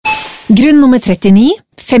Grunn nummer 39,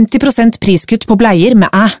 50% priskutt på bleier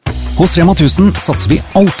med æ. Hos Rema 1000 satser vi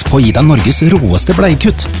alt på å gi deg Norges råeste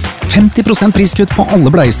bleiekutt. 50% priskutt på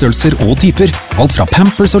alle bleiestørrelser og typer. Alt fra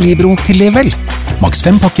Pampers og Libro til Level. Maks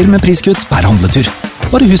 5 pakker med priskutt per handletur.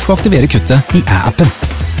 Bare husk å aktivere kuttet i æ-appen.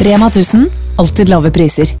 Rema 1000, alltid lave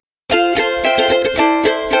priser.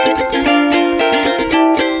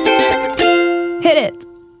 Heret!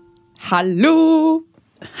 Hallo!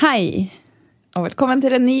 Hei! Og velkommen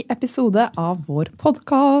til en ny episode av vår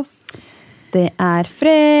podcast. Det er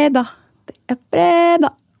fredag.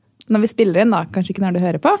 Når vi spiller inn da, kanskje ikke når du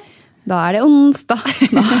hører på. Da er det onsdag.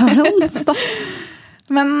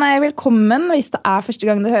 Men velkommen hvis det er første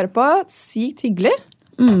gang du hører på. Sykt hyggelig.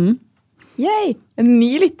 Yay! En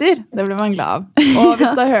ny lytter. Det blir man glad av. Og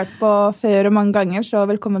hvis du har hørt på før og mange ganger, så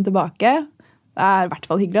velkommen tilbake. Det er i hvert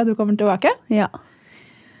fall hyggelig at du kommer tilbake. Ja.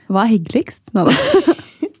 Hva er hyggeligst? Nå da.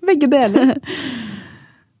 Begge deler.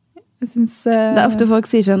 Jeg synes, Det er ofte folk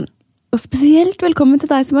sier sånn, og spesielt velkommen til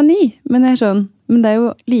deg som er ny. Men jeg er sånn, men det er jo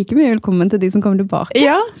like mye velkommen til de som kommer tilbake.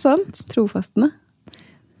 Ja, sant. Trofastene.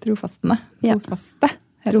 Ja.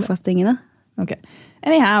 Trofastingene. Ok.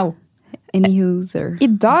 Anyhow. Anyhooser. I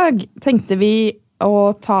dag tenkte vi å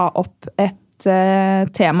ta opp et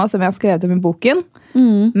tema som jeg har skrevet om i boken.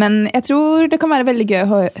 Men jeg tror det kan være veldig gøy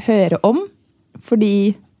å høre om,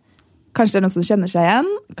 fordi kanskje det er noen som kjenner seg igjen.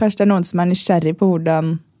 Kanskje det er noen som er nysgjerrig på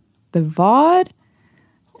hvordan det var.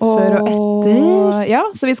 Før og etter. Ja,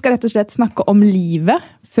 så vi skal rett og slett snakke om livet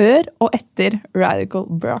før og etter Radical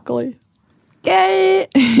Broccoli. Gøy!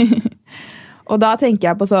 Og da tenker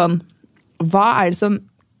jeg på sånn, hva er det som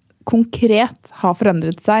konkret har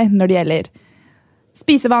forandret seg når det gjelder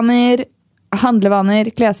spisevaner,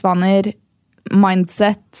 handlevaner, klesvaner,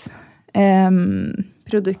 mindset,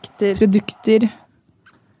 produkter.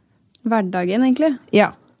 Hverdagen, egentlig. Ja.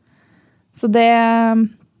 Så det...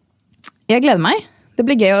 Jeg gleder meg. Det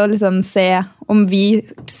blir gøy å liksom se om vi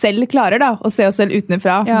selv klarer da, å se oss selv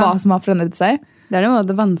utenfra hva som har forandret seg. Det er noe av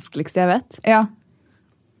det vanskeligste jeg vet. Ja.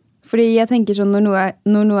 Fordi jeg tenker sånn, når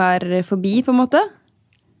noe er forbi, på en måte,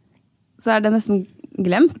 så er det nesten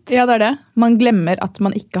glemt. Ja, det er det. Man glemmer at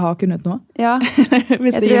man ikke har kunnet noe. Ja.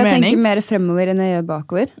 Hvis jeg tror jeg tenker mer fremover enn jeg gjør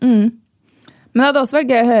bakover. Men det hadde også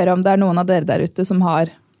vært gøy å høre om det er noen av dere der ute som har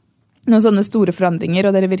noen sånne store forandringer,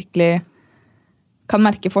 og dere virkelig kan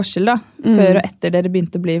merke forskjell da, før og etter dere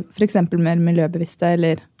begynte å bli for eksempel mer miljøbevisste,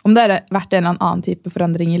 eller om det har vært en eller annen type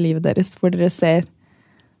forandring i livet deres, hvor dere ser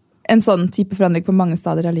en sånn type forandring på mange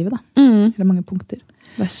steder av livet. Da. Eller mange punkter.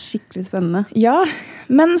 Det er skikkelig spennende. Ja,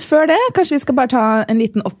 men før det, kanskje vi skal bare ta en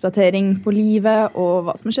liten oppdatering på livet, og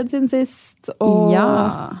hva som har skjedd siden sist, og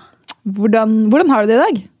hvordan har du det i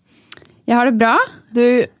dag? Jeg har det bra. Du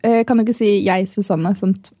kan jo ikke si jeg, Susanne,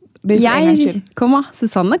 sånt.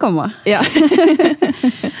 Susanne, Ja.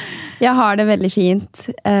 Jeg har det veldig fint.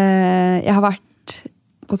 Jeg har vært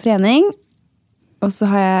på trening, og så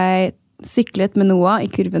har jeg syklet med Noah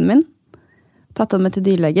i kurven min. Tatt han med til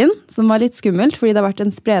dyrlegen, som var litt skummelt, fordi det har vært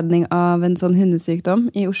en spredning av en sånn hundesykdom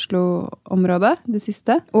i Oslo-området, det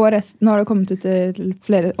siste. Og resten har det kommet ut til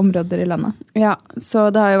flere områder i landet. Ja, så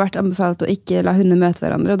det har jo vært anbefalt å ikke la hunder møte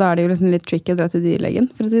hverandre, og da er det jo liksom litt tricky å dra til dyrlegen,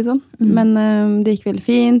 for å si det sånn. Men det gikk veldig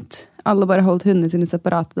fint. Alle bare holdt hundene sine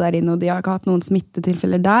separate der inne, og de har ikke hatt noen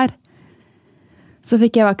smittetilfeller der. Så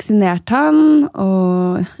fikk jeg vaksinert han,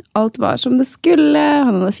 og alt var som det skulle.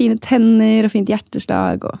 Han hadde fine tenner og fint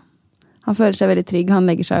hjerteslag, og han føler seg veldig trygg. Han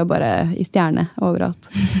legger seg jo bare i stjerne overalt.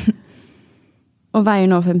 Og veier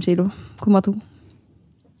nå 5 kilo, 2,2.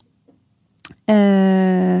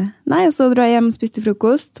 Nei, og så dro jeg hjem og spiste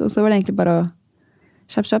frokost, og så var det egentlig bare å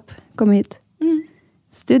kjapp, komme hit.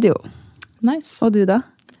 Studio. Nice. Og du da?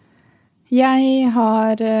 Jeg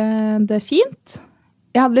har det fint.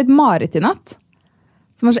 Jeg hadde litt mareritt i natt,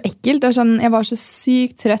 som var så ekkelt. Jeg var så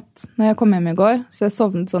sykt trøtt når jeg kom hjem i går, så jeg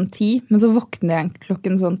sovnet sånn 10, men så våknet jeg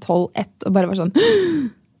klokken sånn 12-1, og bare var sånn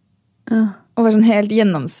og var sånn helt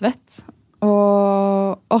gjennomsvett.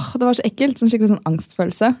 Og det var så ekkelt, sånn skikkelig sånn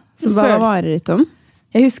angstfølelse. Så hva var mareritt om?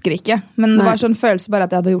 Jeg husker ikke, men det var sånn følelse bare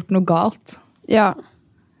at jeg hadde gjort noe galt. Ja.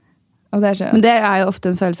 Og det men det er jo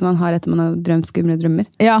ofte en følelse man har etter man har drømt skumle drømmer.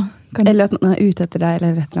 Ja. Eller at man er ute etter deg,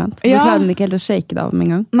 eller et eller annet. Så klarer man ikke helt å shake det av med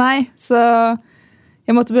en gang. Nei, så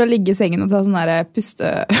jeg måtte bare ligge i sengen og ta sånne der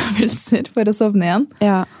pusteøvelser for å sovne igjen.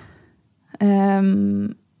 Ja.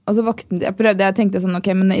 Og så våknet jeg tenkte sånn,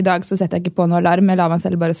 ok, men i dag så setter jeg ikke på noe alarm, jeg lar meg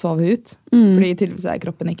selv bare sove ut, fordi tydeligvis er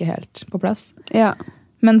kroppen ikke helt på plass. Ja.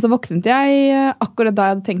 Men så våknet jeg akkurat da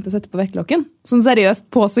jeg hadde tenkt å sette på vekkerklokken. Sånn seriøst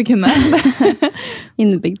på sekundet.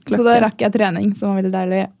 Innebygd klokke. Så da rakk jeg trening, som var veldig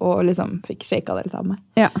deilig, og liksom fikk shaket det litt av meg.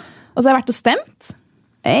 Ja. Og så har jeg vært og stemt.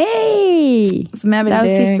 Hey! Som jeg er Det er jo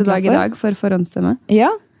veldig siste glad dag i dag for forhåndsstemme.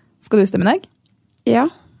 Ja. Skal du stemme i dag? Ja,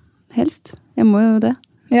 helst. Jeg må jo det.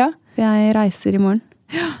 Ja. For jeg reiser i morgen.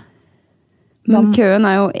 Men køen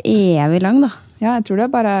er jo evig lang, da. Ja, jeg tror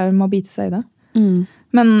det bare må bite seg i det. Mm.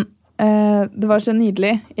 Men det var så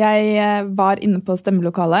nydelig. Jeg var inne på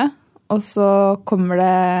stemmelokalet, og så kommer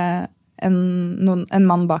det en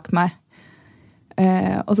mann bak meg.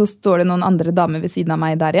 Og så står det noen andre damer ved siden av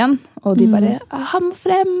meg der igjen, og de bare, han må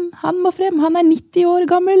frem, han er 90 år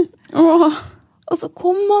gammel. Åh. Og så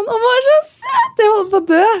kom han, og var så søt, jeg holdt på å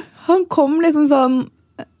dø. Han kom liksom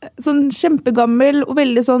sånn kjempegammel, og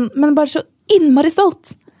veldig sånn, men bare så innmari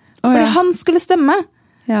stolt. Fordi han skulle stemme.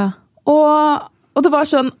 Ja. Og det var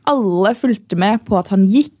sånn, alle fulgte med på at han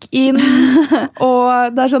gikk inn,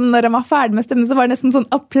 og det er sånn, når han var ferdig med stemme, så var det nesten sånn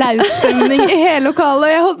applausstemning i hele lokalet,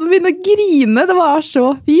 og jeg holdt på å begynne å grine, det var så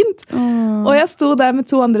fint. Og jeg sto der med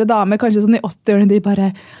 2 andre damer, kanskje sånn i 80-årene, de bare,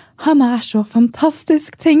 han er så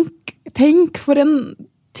fantastisk, tenk for en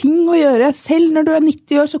ting å gjøre, selv når du er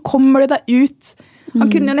 90 år, så kommer du deg ut.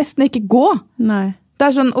 Han kunne jo nesten ikke gå. Nei. Det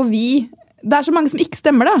er sånn, og det er så mange som ikke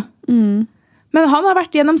stemmer da. Men han har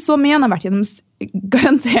vært gjennom så mye, han har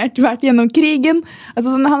garantert vært gjennom krigen.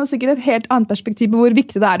 Altså, han har sikkert et helt annet perspektiv på hvor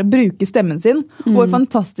viktig det er å bruke stemmen sin, og hvor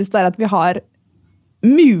fantastisk det er at vi har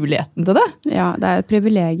muligheten til det. Ja, det er et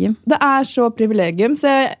privilegium. Det er så privilegium, så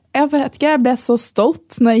jeg vet ikke, jeg ble så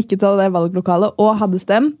stolt når jeg gikk til det valglokalet og hadde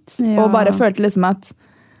stemt, og bare følte liksom at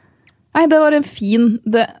nei, det var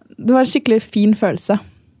det var en skikkelig fin følelse.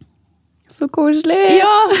 Så koselig!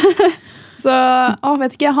 Ja! Så,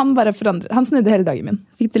 vet ikke, han bare forandret. Han snudde hele dagen min.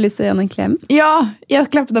 Fikk du lyst til å gi han en klem? Ja, jeg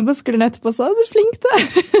klappet ham på skulderen etterpå og sa, du er flink til.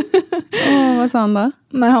 Hva sa han da?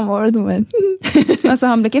 Nei, han var litt mer. Altså,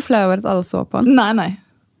 han ble ikke flau over at alle så på han? Nei.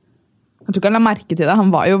 Jeg tror ikke han la merke til det. Han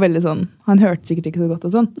var jo veldig sånn, han hørte sikkert ikke så godt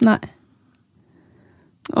og sånn. Nei.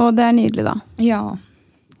 Og det er nydelig da. Ja.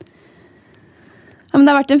 Men det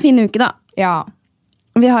har vært en fin uke da. Ja.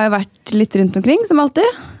 Vi har jo vært litt rundt omkring, som alltid.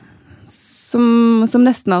 Som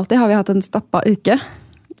nesten alltid har vi hatt en stappa uke.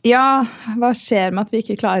 Ja, hva skjer med at vi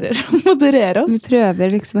ikke klarer å moderere oss? Vi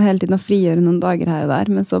prøver liksom hele tiden å frigjøre noen dager her og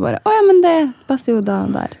der, men så bare, men det passer jo da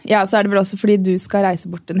der. Ja, så er det vel også fordi du skal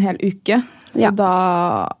reise bort en hel uke, så da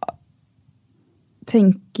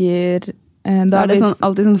tenker... Da er det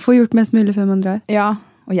alltid sånn, få gjort mest mulig før man drar. Ja,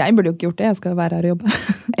 og jeg burde jo ikke gjort det, jeg skal være her og jobbe.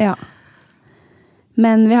 Ja.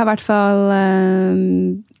 Men vi har i hvert fall...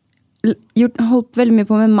 holdt veldig mye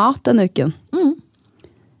på med mat denne uken.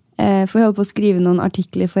 For vi holdt på å skrive noen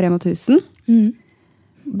artikler for Rema 1000.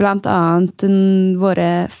 Blant annet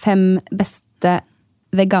våre 5 beste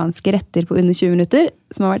veganske retter på under 20 minutter,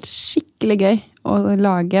 som har vært skikkelig gøy å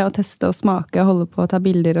lage og teste og smake og holde på å ta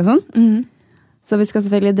bilder og sånn. Så vi skal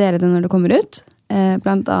selvfølgelig dele det når det kommer ut.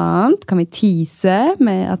 Blant annet kan vi tease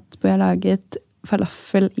med at vi har laget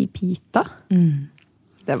falafel i pita.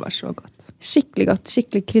 Det var så godt. Skikkelig godt,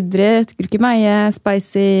 skikkelig krydret, gurkemeie,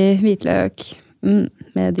 spicy, hvitløk,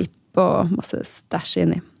 med dipp og masse stæsj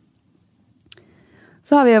inni.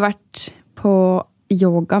 Så har vi jo vært på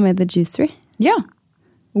yoga med The Juicery. Ja,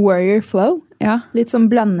 Warrior Flow. Ja. Litt sånn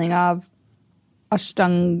blanding av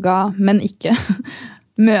ashtanga, men ikke.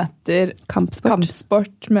 Møter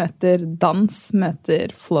kampsport, møter dans,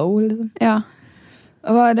 møter flow, liksom. Ja.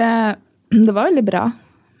 Det var veldig bra.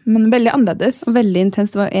 Men veldig annerledes. Og veldig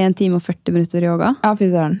intenst. Det var 1 time og 40 minutter yoga. Ja, fy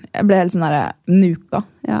søren. Jeg ble helt sånn der nuka.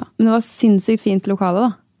 Ja, men det var sinnssykt fint lokale da.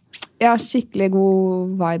 Ja, skikkelig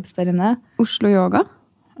god vibes der inne. Oslo Yoga?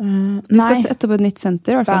 Vi skal sette på et nytt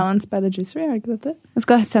senter i hvert fall. Balance by the Juicery, er det ikke dette?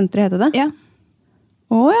 Skal senteret hete det? Ja.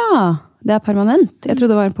 Ja, det er permanent. Jeg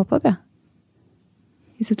trodde det var en pop-up, ja.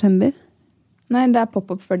 I september. Nei, det er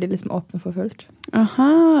pop-up før de liksom åpner for fullt. Aha,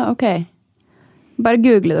 ok. Bare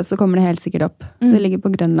google det, så kommer det helt sikkert opp. Det ligger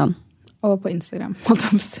på Grønland. Og på Instagram, holdt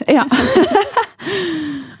jeg på å si. Ja.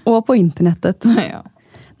 Og på internettet. Ja.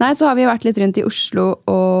 Nei, så har vi vært litt rundt i Oslo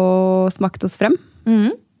og smakt oss frem.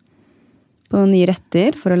 På noen nye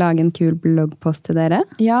retter for å lage en kul bloggpost til dere.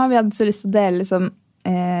 Ja, vi hadde så lyst til å dele liksom,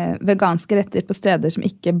 veganske retter på steder som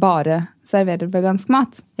ikke bare serverer vegansk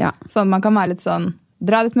mat. Ja. Sånn at man kan være litt sånn,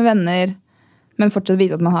 dra litt med venner, men fortsatt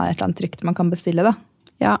vite at man har et eller annet trygt man kan bestille da.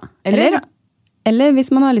 Ja, eller hvis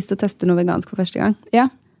man har lyst til å teste noe vegansk for første gang. Ja.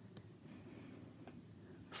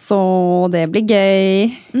 Så det blir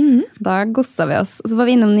gøy. Da gosser vi oss. Og så var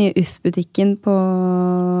vi innom nye UF-butikken på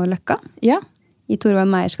Løkka. Ja. I Torvald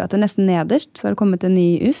Meyers gate, nesten nederst, så har det kommet en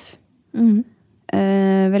ny UF.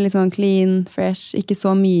 Veldig sånn clean, fresh, ikke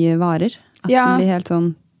så mye varer. At det blir helt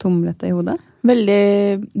sånn tomlete i hodet. Veldig,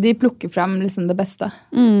 de plukker frem liksom det beste.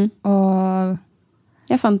 Og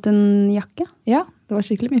Jeg fant en jakke. Ja, det var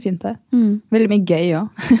skikkelig mye fint der. Veldig mye gøy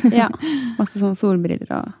også. Ja, masse sånne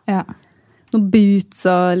solbriller og Ja. noen boots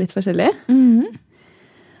og litt forskjellig.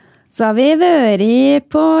 Så har vi vært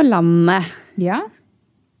på landet. Ja.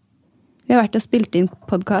 Vi har vært og spilt inn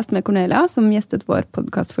podcast med Cornelia, som gjestet vår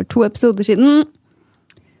podcast for 2 episoder siden.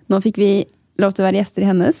 Nå fikk vi lov til å være gjester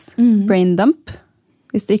i hennes. Brain Dump.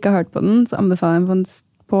 Hvis dere ikke har hørt på den, så anbefaler jeg den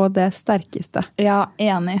på det sterkeste. Ja,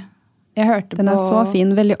 enig. Jeg hørte Den er så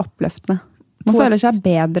fin, veldig oppløftende. Man føler seg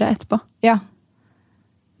bedre etterpå. Ja.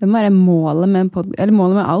 Det må være målet med,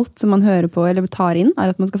 målet med alt som man hører på eller tar inn, er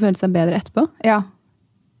at man skal føle seg bedre etterpå. Ja.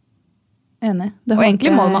 Enig. Det og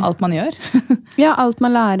egentlig målet med alt man gjør. Ja, alt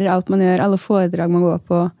man lærer, alt man gjør, alle foredrag man går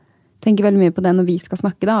på. Tenker veldig mye på det når vi skal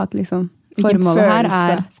snakke, da. At liksom, formålet her er... Hvilken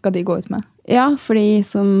følelse skal de gå ut med? Ja, fordi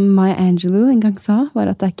som Maya Angelou en gang sa, var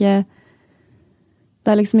at det er ikke... Det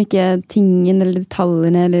er liksom ikke tingen eller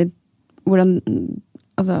detaljene eller hvordan...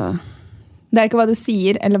 Altså... Det er ikke hva du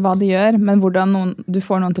sier eller hva du gjør, men hvordan du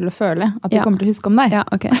får noen til å føle at de kommer til å huske om deg. Ja,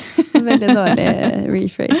 ok. Veldig dårlig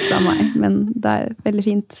rephrase av meg, men det er et veldig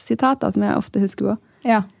fint sitat da, som jeg ofte husker på.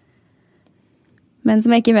 Ja. Men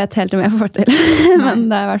som jeg ikke vet helt om jeg får til.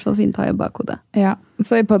 Men det er i hvert fall fint å ha i bakhodet. Ja.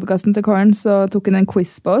 Så i podcasten til Kåren så tok hun en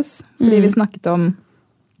quiz på oss, fordi vi snakket om,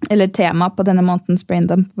 eller tema på denne månedens Brain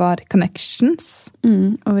Dump var connections.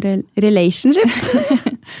 Og relationships.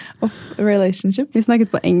 Og relationships. Vi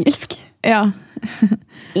snakket på engelsk. Ja.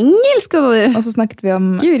 Engelsk, var du! Og så snakket vi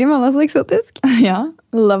om... Guri malla, så eksotisk. Ja,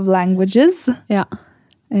 love languages. Ja.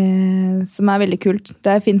 Som er veldig kult.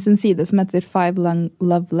 Der finnes en side som heter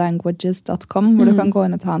 5lovelanguages.com, hvor du kan gå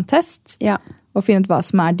inn og ta en test, og finne ut hva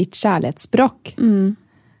som er ditt kjærlighetsspråk.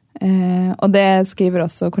 Og det skriver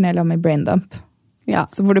også Cornelia om i Brain Dump. Ja.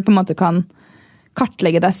 Så hvor du på en måte kan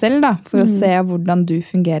kartlegge deg selv da, for å se hvordan du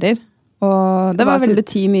fungerer. Og det var hva som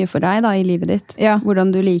betyr mye for deg da, i livet ditt. Ja.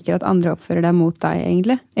 Hvordan du liker at andre oppfører deg mot deg,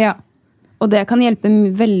 egentlig. Ja. Og det kan hjelpe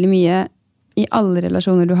veldig mye i alle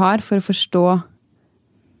relasjoner du har, for å forstå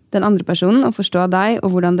den andre personen, og forstå deg,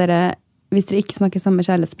 og hvordan dere, hvis dere ikke snakker samme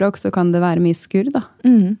kjærlighetsspråk, så kan det være mye skurr, da.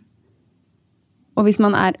 Og hvis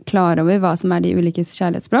man er klar over hva som er de ulike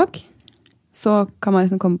kjærlighetsspråk, så kan man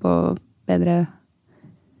liksom komme på bedre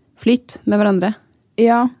flyt med hverandre.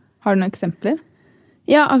 Ja. Har du noen eksempler?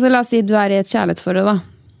 Ja, altså la oss si du er i et kjærlighetsforhold da.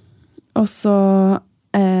 Og så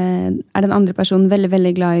er den andre personen veldig,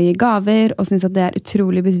 veldig glad i å gi gaver, og synes at det er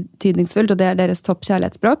utrolig betydningsfullt, og det er deres topp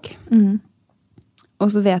kjærlighetsspråk. Og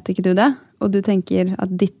så vet ikke du det, og du tenker at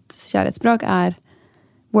ditt kjærlighetsspråk er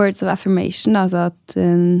words of affirmation, altså at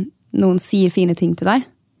noen sier fine ting til deg.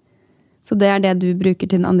 Så det er det du bruker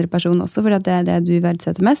til den andre personen også, for det er det du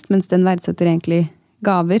verdsetter mest, mens den verdsetter egentlig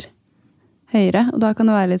gaver høyere, og da kan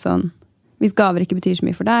det være litt sånn, hvis gaver ikke betyr så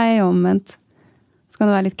mye for deg, og omvendt, så kan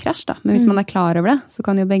det være litt krasj da. Men hvis man er klar over det, så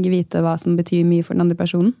kan jo begge vite hva som betyr mye for den andre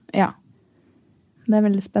personen. Ja. Det er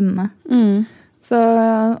veldig spennende.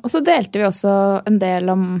 Og så delte vi også en del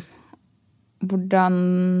om hvordan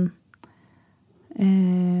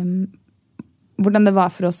det var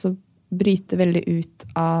for oss å bryte veldig ut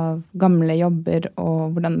av gamle jobber,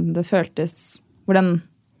 og hvordan det føltes, hvordan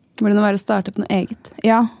det var å starte på noe eget.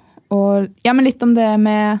 Ja, men litt om det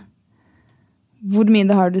med hvor mye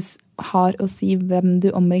det har å si hvem du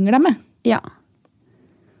omringer deg med. Ja.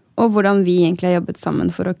 Og hvordan vi egentlig har jobbet sammen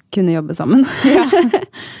for å kunne jobbe sammen. Ja.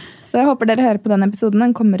 Så jeg håper dere hører på den episoden.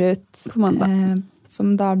 Den kommer ut på mandag.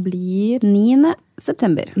 Som da blir 9.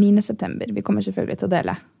 september. 9. september. Vi kommer selvfølgelig til å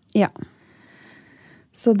dele. Ja.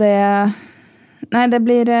 Så det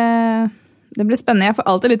blir spennende. Jeg får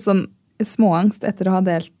alltid litt sånn småangst etter å ha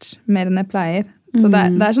delt mer enn jeg pleier. Så det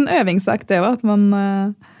er sånn øvingssak det også, at man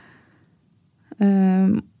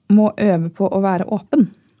må øve på å være åpen.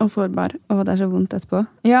 Og sårbar. Og det er så vondt etterpå.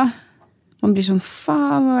 Ja. Man blir sånn,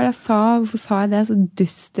 faen, hva var det jeg sa? Hvorfor sa jeg det? Så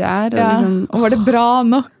dust jeg er. Og, liksom, og var det bra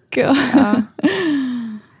nok? Ja.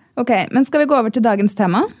 Ok, men skal vi gå over til dagens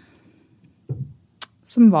tema?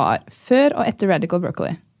 Som var før og etter Radical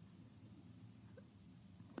Broccoli.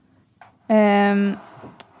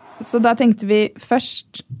 Så da tenkte vi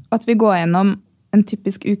først at vi går gjennom en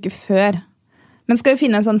typisk uke før. Men skal vi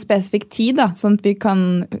finne en sånn spesifikk tid da, sånn at vi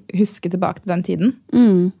kan huske tilbake til den tiden?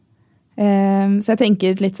 Så jeg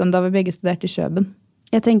tenker litt sånn da vi begge studerte i Kjøben.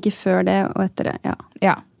 Jeg tenker før det og etter det, ja.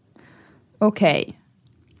 Ja. Ok.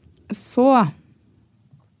 Så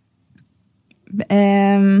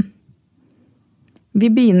vi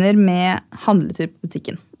begynner med handletur på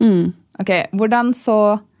butikken. Ok, hvordan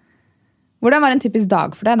var en typisk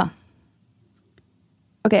dag for deg da?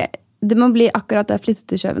 Ok, det må bli akkurat da jeg flyttet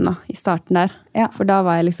til Kjøben da, i starten der. Ja. For da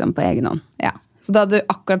var jeg liksom på egen hånd. Ja. Så da hadde du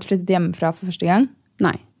akkurat flyttet hjemmefra for første gang?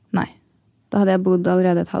 Nei. Da hadde jeg bodd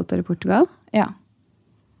allerede et halvt år i Portugal. Ja.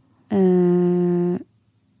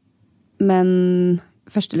 Men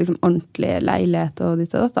første liksom ordentlige leilighet og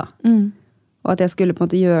ditt og datt da. Og at jeg skulle på en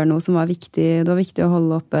måte gjøre noe som var viktig. Det var viktig å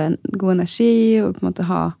holde oppe en god energi og på en måte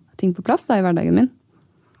ha ting på plass da i hverdagen min.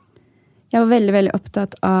 Jeg var veldig, veldig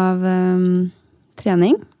opptatt av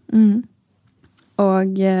trening. Og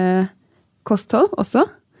kosthold også.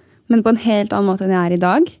 Men på en helt annen måte enn jeg er i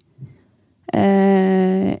dag.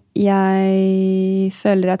 Jeg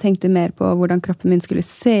føler jeg tenkte mer på hvordan kroppen min skulle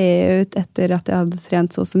se ut etter at jeg hadde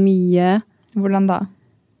trent så mye. Hvordan da?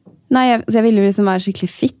 Nei, jeg ville liksom være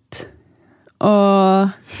skikkelig fit.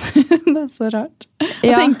 Og det er så rart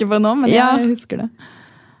å tenke på nå, men jeg husker det.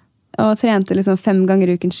 Og trente liksom 5 ganger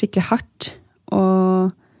i uken skikkelig hardt.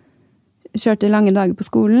 Og kjørte lange dager på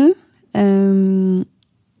skolen.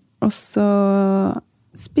 Og så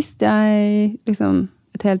spiste jeg liksom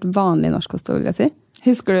et helt vanlig norsk kosthold, vil jeg si.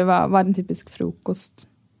 Husker du hva var en typisk frokost?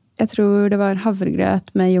 Jeg tror det var havregrøt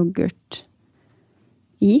med yoghurt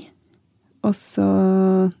i. Og så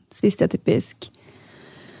spiste jeg typisk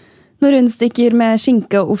noen rundstykker med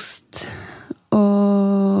skinke og ost.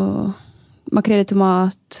 Og makrell i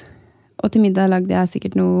tomat. Og til middag lagde jeg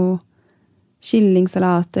sikkert noe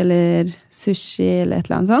kyllingsalat eller sushi eller et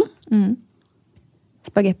eller annet sånt.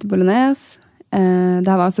 Spaghetti bolognese. Det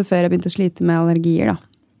var altså før jeg begynte å slite med allergier da.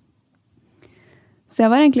 Så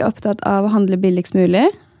jeg var egentlig opptatt av å handle billigst mulig.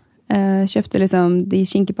 Kjøpte liksom de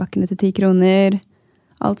skinkepakkene til 10 kroner.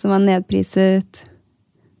 Alt som var nedpriset.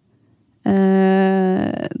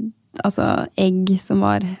 Altså egg som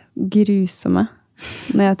var grusomme.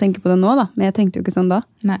 Når jeg tenker på det nå da. Men jeg tenkte jo ikke sånn da.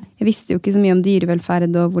 Nei. Jeg visste jo ikke så mye om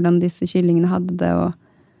dyrevelferd og hvordan disse kyllingene hadde det. Og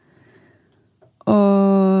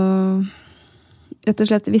rett og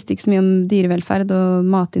slett visste ikke så mye om dyrevelferd og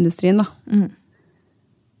matindustrien da.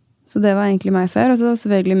 Så det var egentlig meg før. Og så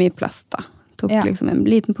selvfølgelig mye plast da. Tok liksom en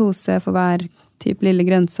liten pose for hver type lille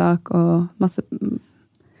grønnsak og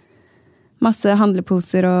masse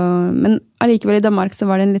handleposer. Men allikevel i Danmark så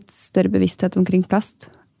var det en litt større bevissthet omkring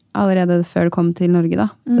plast. Allerede før det kom til Norge da.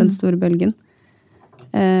 Den store bølgen.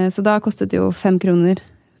 Så da kostet det jo 5 kroner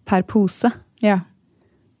per pose. Ja.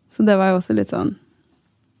 Så det var jo også litt sånn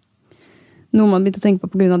noe man begynte å tenke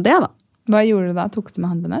på grunn av det da. Hva gjorde du da? Tok du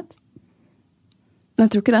med handlenett?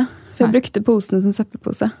 Jeg tror ikke det. For jeg brukte posene som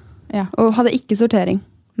søppelpose. Ja. Og hadde ikke sortering.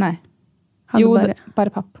 Nei. Hadde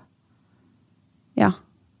bare papp. Ja.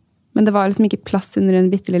 Men det var liksom ikke plass under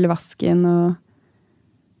den bittelille vasken. Og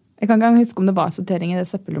jeg kan ikke engang huske om det var sortering i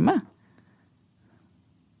det søppelrommet.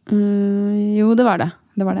 Jo, det var det.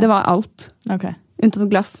 Det var alt. Ok.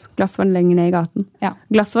 Unntatt glass. Glass var lenger ned i gaten. Ja.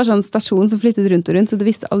 Glass var sånn stasjon som flyttet rundt og rundt, så du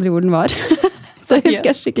visste aldri hvor den var. Så jeg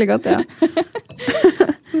husker jeg skikkelig godt, ja.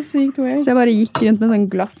 Så sykt weird. Så jeg bare gikk rundt med sånn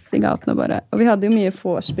glass i gaten og vi hadde jo mye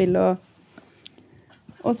vorspiel og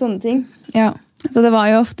sånne ting. Ja. Så det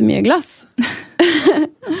var jo ofte mye glass.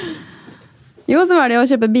 Jo, så var det jo å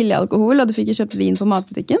kjøpe billig alkohol, og du fikk jo kjøpe vin på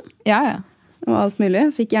matbutikken. Ja. Og alt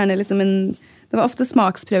mulig. Fikk gjerne liksom det var ofte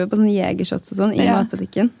smaksprøve på sånne jegershots og sånn i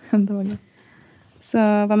matbutikken. Det var gøy. Så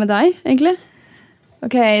hva med deg, egentlig?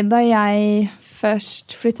 Ok, da jeg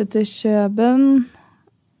først flyttet til Kjøben,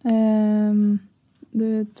 du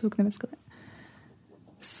tok ned veska der.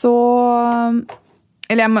 Så,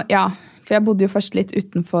 for jeg bodde jo først litt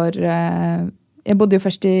utenfor, jeg bodde jo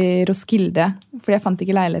først i Roskilde, fordi jeg fant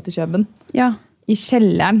ikke leilighet i Kjøben. Ja. I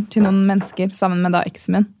kjelleren til noen mennesker, sammen med da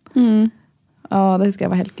eksen min. Og det husker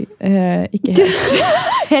jeg var ikke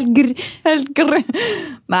helt... helt grr.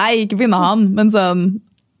 Nei, ikke pynne han, men sånn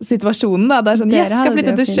situasjonen da. Det er sånn, jeg skal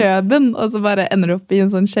flytte til Kjøben, og så bare ender du opp i en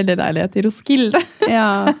sånn kjellerleilighet i Roskilde.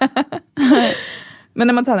 Ja. Men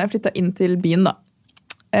jeg må ta når jeg flyttet inn til byen da.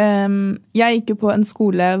 Jeg gikk jo på en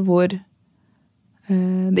skole hvor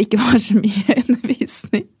det ikke var så mye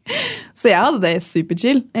undervisning. Så jeg hadde det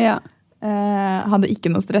superchill. Ja. Hadde ikke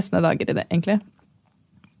noe stressende dager i det, egentlig.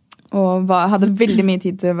 Og hadde veldig mye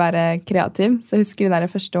tid til å være kreativ. Så jeg husker de der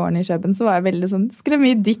første årene i Kjøben, så var jeg veldig sånn, skrev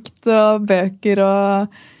mye dikt og bøker,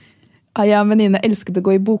 og jeg og venninne elsket å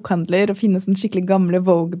gå i bokhandler og finne sånne skikkelig gamle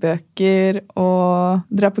Vogue-bøker, og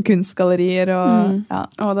dra på kunstgallerier. Ja.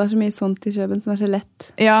 Det er så mye sånt i Kjøben som er så lett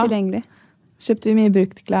tilgjengelig. Kjøpte vi mye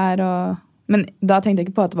brukt klær, men da tenkte jeg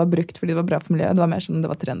ikke på at det var brukt fordi det var bra for miljøet. Det var mer sånn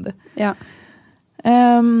det var trendy. Ja.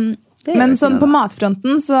 Men sånn på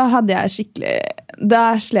matfronten så hadde jeg skikkelig,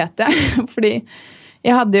 der slet jeg, fordi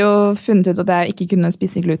jeg hadde jo funnet ut at jeg ikke kunne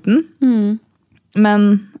spise gluten, men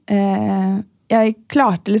jeg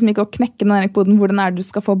klarte liksom ikke å knekke den koden, hvordan er det du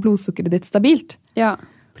skal få blodsukkeret ditt stabilt? Ja,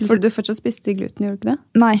 plutselig du fortsatt spiste gluten, gjorde du ikke det?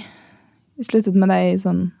 Nei, jeg sluttet med det i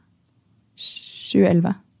sånn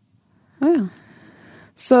 2011. Ja.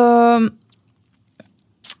 Så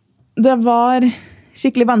det var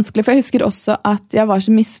skikkelig vanskelig, for jeg husker også at jeg var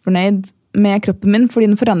så misfornøyd med kroppen min, fordi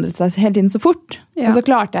den forandret seg hele tiden så fort. Ja. Og så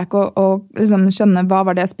klarte jeg ikke å liksom skjønne hva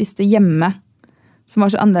var det jeg spiste hjemme, som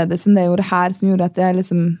var så annerledes enn det jeg gjorde her, som gjorde at jeg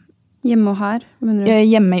liksom... Hjemme og her, mener du?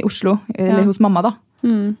 Hjemme i Oslo, eller hos mamma da.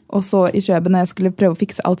 Og så i Kjøben, når jeg skulle prøve å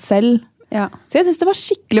fikse alt selv. Ja. Så jeg synes det var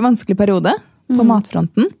skikkelig vanskelig periode på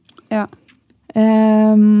matfronten. Ja.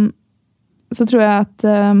 Så tror jeg at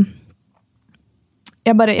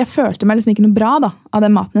jeg følte meg liksom ikke noe bra da, av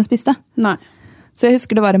den maten jeg spiste. Nei. Så jeg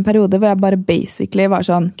husker det var en periode hvor jeg bare basically var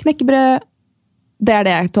sånn, knekkebrød, det er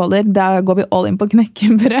det jeg tåler. Da går vi all in på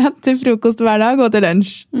knekkebrød til frokost hver dag og til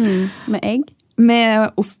lunsj. Med egg? Med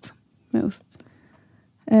ost. Med ost.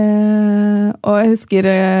 Og jeg husker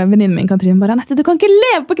venninnen min, Katrine, bare, Anette, du kan ikke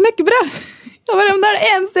leve på knekkebrød! Jeg bare, men det er det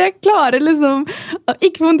eneste jeg klarer, liksom.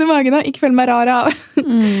 Ikke få vondt i magen og ikke føle meg rar av.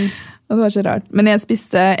 Og det var så rart. Men jeg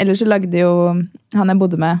spiste, ellers så lagde jo han jeg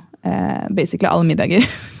bodde med, basically alle middager.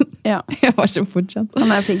 Ja. Jeg var så fortsatt.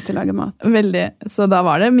 Han er flink til å lage mat. Veldig. Så da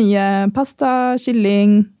var det mye pasta,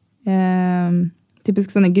 kylling,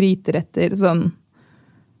 typisk sånne gryteretter, sånn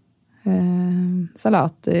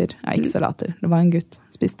salater. Nei, ikke salater. Det var en gutt.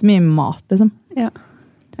 Spiste mye mat, liksom. Ja.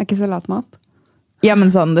 Er ikke salatmat? Ja,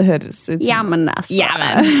 men sånn, det høres ut som... Ja, men altså. Ja,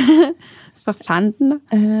 men. For fanden da.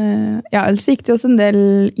 Ja, ellers gikk det også en del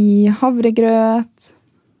i havregrøt.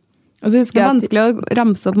 Og så husker det er vanskelig å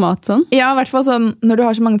ramse opp mat sånn. Ja, i hvert fall sånn, når du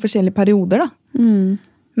har så mange forskjellige perioder da.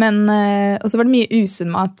 Men, og så var det mye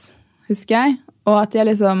usunn mat, husker jeg. Og at jeg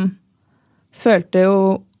liksom følte jo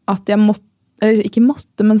at jeg måtte, eller ikke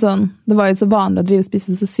måtte, men sånn, det var jo så vanlig å drive og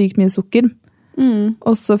spise så sykt mye sukker.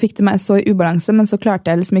 Og så fikk det meg så i ubalanse, men så klarte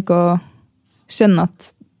jeg liksom ikke å skjønne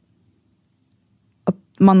at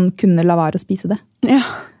man kunne la være å spise det. Ja.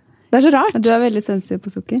 Det er så rart. Du er veldig sensitiv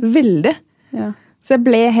på sukker. Veldig. Ja. Så jeg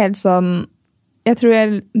ble helt sånn, jeg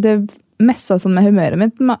tror det messet sånn med humøret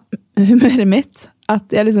mitt,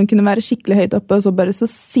 at jeg liksom kunne være skikkelig høyt oppe, og så bare så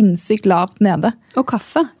sinnssykt lavt nede. Og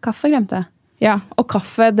kaffe. Kaffe glemte jeg. Ja, og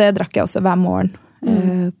kaffe, det drakk jeg også hver morgen.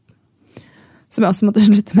 Som jeg også måtte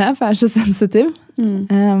slutte med, for jeg er så sensitiv.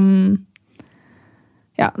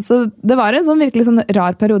 Ja, så det var en sånn virkelig sånn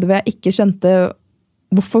rar periode hvor jeg ikke skjønte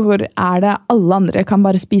hvorfor er det alle andre kan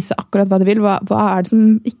bare spise akkurat hva de vil? Hva er det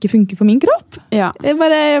som ikke funker for min kropp? Ja. Jeg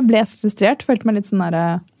ble så frustrert, følte meg litt sånn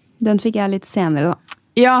der... Den fikk jeg litt senere da.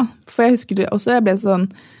 Ja, for jeg husker det også, jeg ble sånn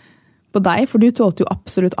på deg, for du tålte jo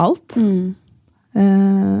absolutt alt.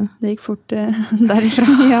 Det gikk fort derifra.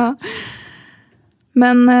 Ja.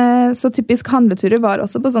 Men så typisk handleturer var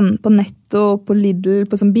også på Netto, på Lidl,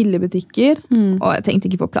 på sånn billigbutikker. Og jeg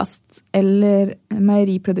tenkte ikke på plast eller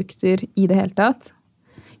meieriprodukter i det hele tatt.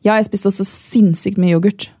 Ja, jeg spiste også sinnssykt mye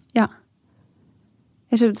yoghurt. Ja.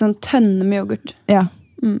 Jeg kjøpte sånn tønne med yoghurt. Ja.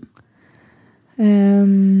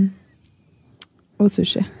 Og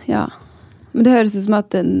sushi. Ja. Men det høres ut som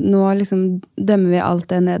at nå liksom dømmer vi alt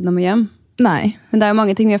det nedenom og hjem. Nei. Men det er jo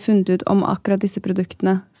mange ting vi har funnet ut om akkurat disse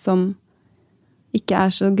produktene som ikke er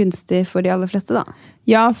så gunstig for de aller fleste da.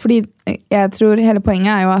 Ja, fordi jeg tror hele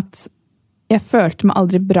poenget er jo at jeg følte meg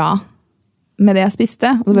aldri bra med det jeg spiste,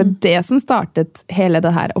 og det var det som startet hele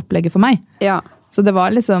det her opplegget for meg. Ja. Så det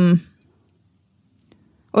var liksom...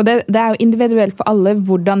 Og det er jo individuelt for alle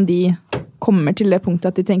hvordan de kommer til det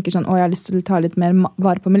punktet at de tenker sånn, jeg har lyst til å ta litt mer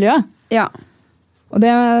vare på miljøet. Ja. Og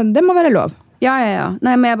det må være lov. Ja.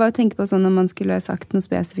 Nei, men jeg bare tenker på sånn om man skulle ha sagt noe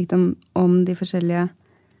spesifikt om de forskjellige...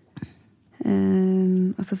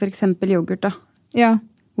 altså for eksempel yoghurt da. Ja.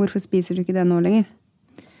 Hvorfor spiser du ikke det nå lenger?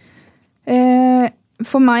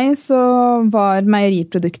 For meg så var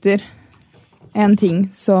meieriprodukter en ting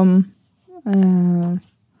som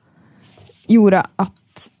gjorde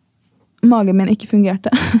at magen min ikke fungerte.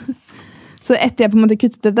 Så etter jeg på en måte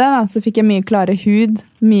kuttet det da, så fikk jeg mye klarere hud,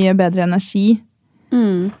 mye bedre energi.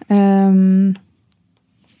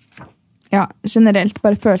 Ja, generelt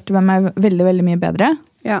bare følte jeg meg veldig, veldig mye bedre.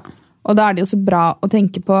 Ja. Og da er det jo så bra å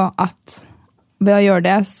tenke på at ved å gjøre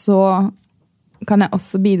det, så kan jeg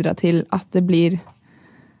også bidra til at det blir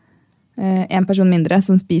en person mindre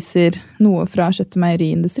som spiser noe fra kjøtt- og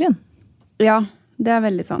meieriindustrien. Ja, det er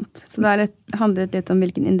veldig sant. Så det handler litt om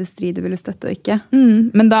hvilken industri du vil støtte og ikke.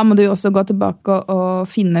 Men da må du jo også gå tilbake og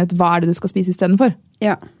finne ut hva er det du skal spise i stedet for.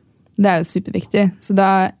 Ja. Det er jo superviktig. Så da,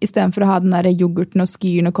 i stedet for å ha den der yoghurten og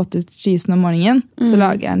skyren og cottage cheesen om morgenen, så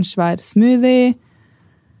lager jeg en svær smoothie,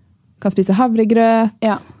 kan spise havregrøt,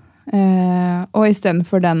 og i stedet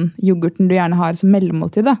for den yoghurten du gjerne har som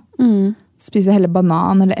mellommåltid da, spise heller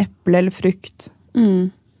banan eller eple eller frukt.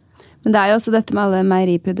 Men det er jo også dette med alle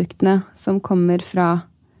meieriproduktene som kommer fra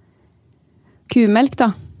kumelk da.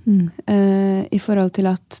 I forhold til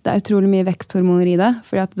at det utrolig mye veksthormoner i det,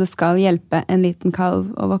 fordi at det skal hjelpe en liten kalv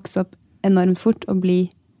å vokse opp enormt fort og bli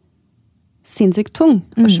sinnssykt tung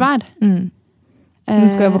og svær. Den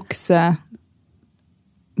skal jo vokse.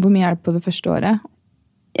 Hvor mye det på det første året?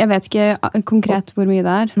 Jeg vet ikke konkret hvor mye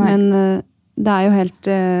det men det jo helt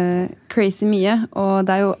crazy mye, og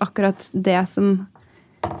det jo akkurat det som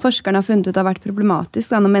forskerne har funnet ut har vært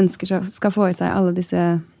problematisk når mennesker skal få i seg alle disse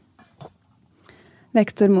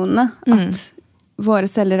veksthormonene, at våre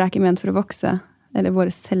celler ikke ment for å vokse, eller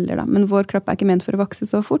våre celler da, men vår kropp ikke ment for å vokse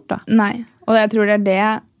så fort da. Nei, og jeg tror det det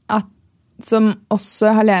at, som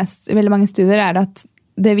også har lest i veldig mange studier, at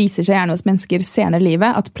det viser seg gjerne hos mennesker senere i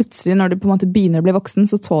livet, at plutselig når du på en måte begynner å bli voksen,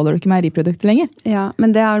 så tåler du ikke meieriprodukter lenger. Ja,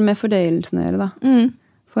 men det har med fordøyelsen å gjøre da.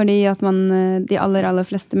 Fordi at de aller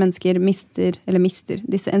fleste mennesker mister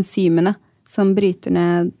disse enzymene som bryter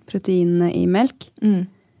ned proteinene i melk.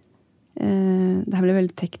 Det her blir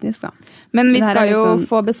veldig teknisk da. Men vi skal jo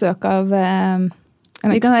få besøk av en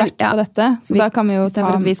ekspert på dette, så da kan vi jo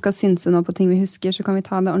ta... Hvis vi skal synse nå på ting vi husker, så kan vi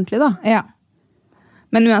ta det ordentlig da. Ja.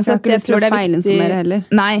 Men uansett, jeg tror det viktig...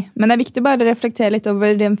 Nei, men det viktig bare å reflektere litt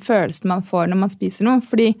over den følelsen man får når man spiser noe,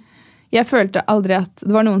 fordi jeg følte aldri at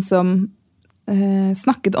det var noen som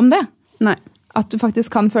snakket om det. Nei. At du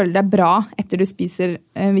faktisk kan føle deg bra etter du spiser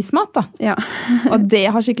viss mat da. Ja. Og det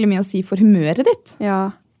har skikkelig mye å si for humøret ditt.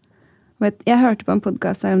 Ja. Jeg hørte på en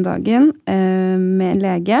podcast her om dagen med en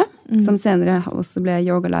lege, som senere også ble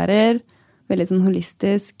yogalærer, veldig sånn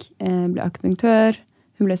holistisk, ble akupunktør,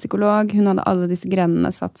 hun ble psykolog, hun hadde alle disse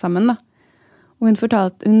grenene satt sammen da. Og hun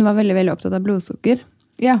fortalte, hun var veldig, veldig opptatt av blodsukker,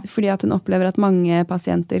 fordi at hun opplever at mange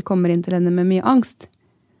pasienter kommer inn til henne med mye angst.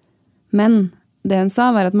 Men det hun sa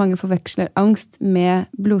var at mange forveksler angst med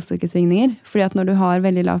blodsukkersvingninger, fordi at når du har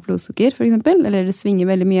veldig lavt blodsukker, for eksempel, eller det svinger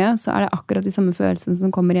veldig mye, så det akkurat de samme følelsene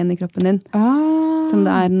som kommer igjen i kroppen din, som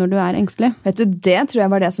det når du engstelig. Vet du, det tror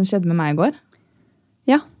jeg var det som skjedde med meg i går.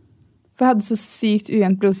 Ja. For jeg hadde så sykt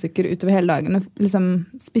ujevnt blodsukker utover hele dagen, og liksom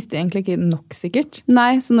spiste egentlig ikke nok sikkert.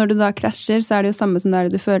 Nei, så når du da krasjer, så det jo samme som der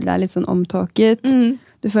du føler deg litt sånn omtåket,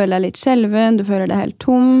 du føler deg litt skjelven, du føler deg helt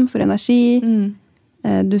tom for energi,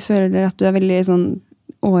 du føler at du veldig sånn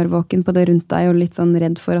årvåken på det rundt deg, og litt sånn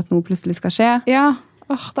redd for at noe plutselig skal skje. Ja,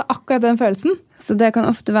 det akkurat den følelsen. Så det kan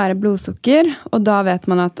ofte være blodsukker, og da vet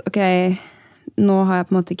man at, ok, nå har jeg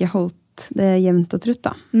på en måte ikke holdt det jevnt og trutt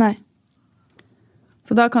da. Nei.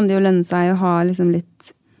 Så da kan det jo lønne seg å ha liksom litt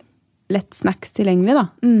lett snacks tilgjengelig da.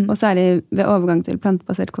 Og særlig ved overgang til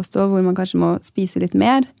plantebasert kosthold, hvor man kanskje må spise litt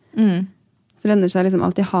mer. Så lønner det seg liksom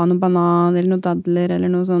alltid ha noe banan, eller noe dadler, eller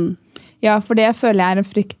noe sånn. Ja, for det føler jeg en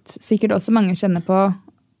frykt, sikkert også mange kjenner på,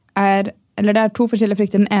 eller det to forskjellige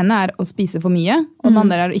frykter. Den ene å spise for mye, og den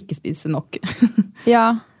andre å ikke spise nok.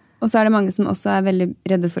 Ja, og så det mange som også veldig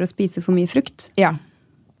redde for å spise for mye frukt. Ja.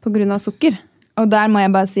 På grunn av sukker. Og der må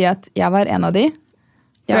jeg bare si at jeg var en av de.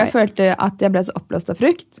 For jeg følte at jeg ble så oppløst av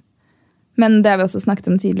frukt. Men det har vi også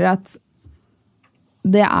snakket om tidligere, at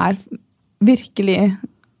det virkelig,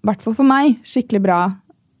 i hvert fall for meg, skikkelig bra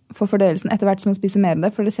for fordøyelsen etter hvert som man spiser mer av det,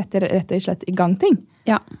 for det setter rett og slett i gang ting.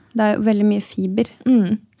 Ja, det jo veldig mye fiber,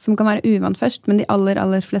 som kan være uvant først, men de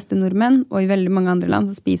aller fleste nordmenn, og i veldig mange andre land,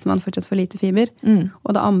 så spiser man fortsatt for lite fiber.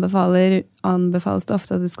 Og da anbefales det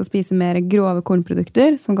ofte at du skal spise mer grove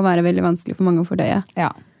kornprodukter, som kan være veldig vanskelig for mange å fordøye.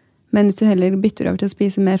 Ja. Men hvis du heller bytter over til å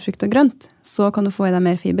spise mer frukt og grønt, så kan du få i deg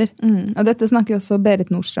mer fiber. Og dette snakker jo også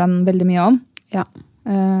Berit Nordstrand veldig mye om. Ja.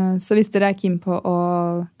 Så hvis dere keen på å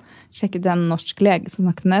sjekke ut en norsk lege som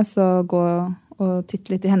snakket med, så gå og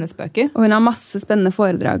titte litt i hennes bøker. Og hun har masse spennende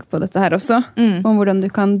foredrag på dette her også, om hvordan du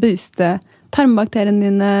kan booste tarmbakteriene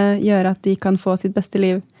dine, gjøre at de kan få sitt beste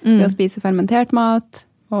liv ved å spise fermentert mat,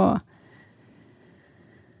 og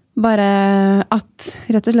bare at,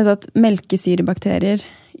 rett og slett at melkesyrebakterier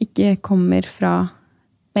ikke kommer fra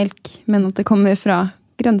melk, men at det kommer fra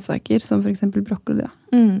grønnsaker, som for eksempel broccoli.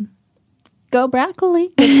 Go broccoli!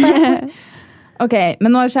 Ok, men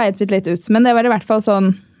nå har skjeit vi litt ut, men det var i hvert fall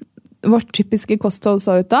sånn vårt typiske kosthold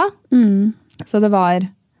så ut da. Så det var,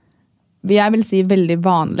 jeg vil si, veldig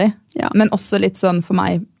vanlig, men også litt sånn for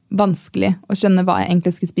meg vanskelig å skjønne hva jeg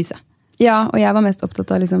egentlig skulle spise. Ja, og jeg var mest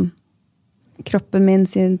opptatt av liksom kroppen min,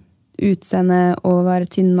 sin utseende, og være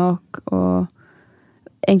tynn nok, og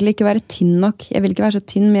egentlig ikke være tynn nok. Jeg vil ikke være så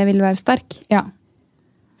tynn, men jeg vil være sterk. Ja.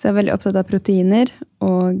 Så jeg veldig opptatt av proteiner,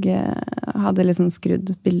 og hadde litt sånn skrudd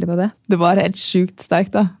bilde på det. Det var helt sjukt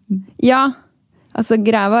sterkt da. Ja, altså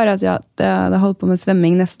greia var at jeg hadde holdt på med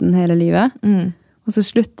svømming nesten hele livet, og så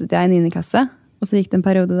sluttet jeg i 9. klasse, og så gikk det en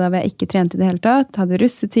periode der jeg ikke trente i det hele tatt, hadde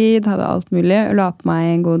russetid, hadde alt mulig, og la på meg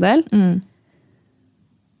en god del.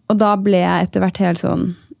 Og da ble jeg etter hvert helt sånn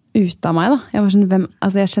ut av meg da. Jeg var sånn,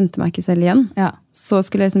 jeg kjente meg ikke selv igjen. Ja. Så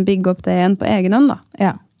skulle jeg liksom bygge opp det igjen på egen hånd da.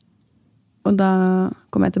 Ja. Og da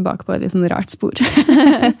kom jeg tilbake på et litt sånn rart spor.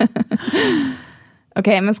 Ok,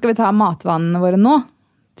 men skal vi ta matvanene våre nå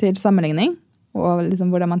til sammenligning? Og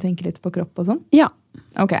liksom hvordan man tenker litt på kropp og sånn? Ja.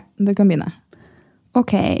 Ok, du kan begynne.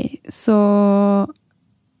 Ok, så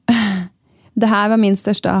det her var min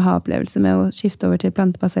største aha-opplevelse med å skifte over til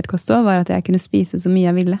plantebasert kosthold, var at jeg kunne spise så mye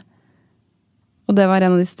jeg ville. Og det var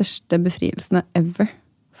en av de største befrielsene ever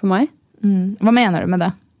for meg. Hva mener du med det?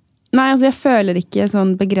 Nei, altså jeg føler ikke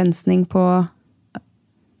sånn begrensning på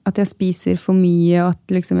at jeg spiser for mye, og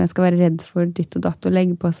at liksom jeg skal være redd for ditt og datt og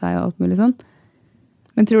legge på seg og alt mulig sånn.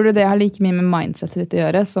 Men tror du det har like mye med mindsetet ditt å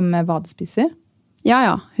gjøre som med hva du spiser?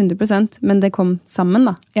 Ja, 100%. Men det kom sammen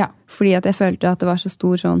da. Ja. Fordi at jeg følte at det var så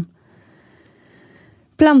stor sånn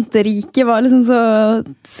planteriket var liksom så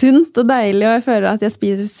sunt og deilig, og jeg føler at jeg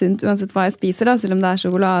spiser sunt uansett hva jeg spiser da, selv om det er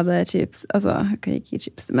sjokolade, chips, altså, jeg kan ikke gi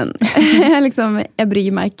chips, men jeg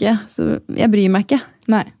bryr meg ikke, så jeg bryr meg ikke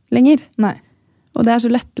lenger. Nei. Og det er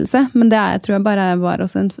så lettelse, men det tror jeg bare var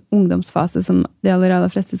også en ungdomsfase som de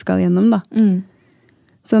aller fleste skal gjennom da.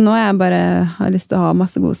 Så nå har jeg lyst til å ha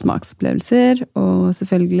masse gode smaksopplevelser, og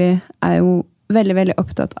selvfølgelig er jeg jo veldig, veldig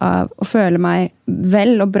opptatt av å føle meg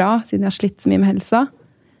vel og bra, siden jeg har slitt så mye med helsa.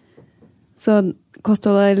 Så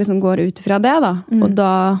kostholdet liksom går ut fra det da. Og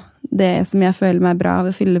da, det som jeg føler meg bra av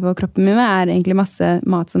å fylle på kroppen min med, er egentlig masse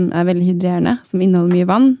mat som er veldig hydrerende, som inneholder mye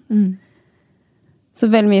vann. Så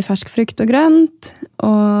veldig mye fersk frukt og grønt,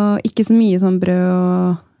 og ikke så mye sånn brød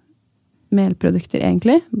og melprodukter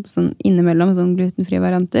egentlig, sånn innimellom sånn glutenfrie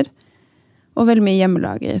varianter. Og veldig mye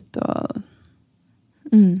hjemmelaget, og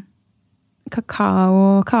kakao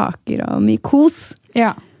og kaker og mye kos.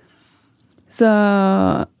 Ja.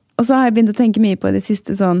 Og så har jeg begynt å tenke mye på det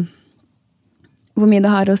siste sånn, hvor mye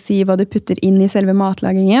det har å si hva du putter inn i selve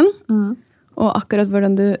matlagingen, og akkurat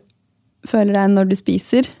hvordan du føler deg når du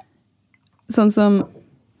spiser. Sånn som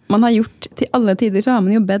man har gjort til alle tider, så har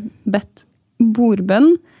man jo bedt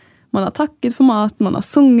bordbønn. Man har takket for maten, man har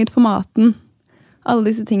sunget for maten. Alle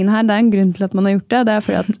disse tingene her, det er en grunn til at man har gjort det. Det er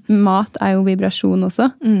fordi at mat er jo vibrasjon også.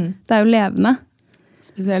 Det er jo levende.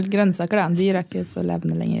 Spesielt grønnsaker da. Dyr er ikke så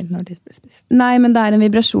levende lenger når de blir spist. Nei, men det er en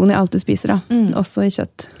vibrasjon i alt du spiser da. Også i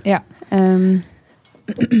kjøtt. Ja.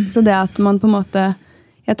 Så det at man på en måte,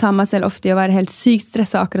 jeg tar meg selv ofte i å være helt sykt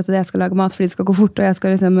stresset akkurat til det jeg skal lage mat, fordi det skal gå fort, og jeg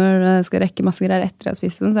skal rekke masse greier etter å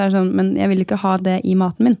spise. Så er det sånn, men jeg vil ikke ha det i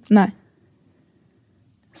maten min. Nei.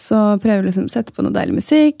 Så prøver jeg liksom å sette på noe deilig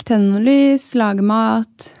musikk, tenne noe lys, lage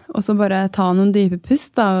mat, og så bare ta noen dype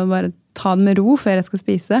pust da, og bare ta det med ro før jeg skal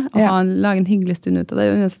spise, og lage en hyggelig stund ut av det,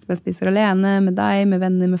 uansett om jeg spiser alene, med deg, med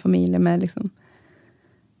venner, med familie, med liksom.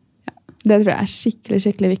 Ja. Det tror jeg er skikkelig,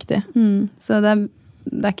 skikkelig viktig. Så det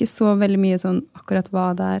er ikke så veldig mye sånn akkurat hva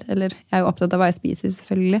det er, eller jeg er jo opptatt av hva jeg spiser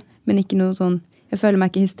selvfølgelig, men ikke noe sånn, jeg føler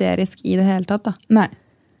meg ikke hysterisk i det hele tatt da. Nei.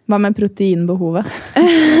 Hva med proteinbehovet?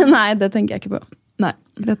 Nei, det tenker jeg ikke på. Nei,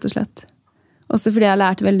 rett og slett. Også fordi jeg har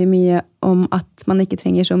lært veldig mye om at man ikke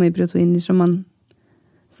trenger så mye proteiner som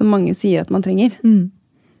mange sier at man trenger.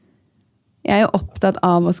 Jeg er jo opptatt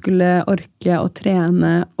av å skulle orke og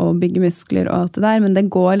trene og bygge muskler og alt det der, men det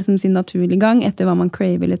går liksom sin naturlige gang etter hva man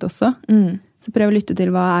craver litt også. Så prøv å lytte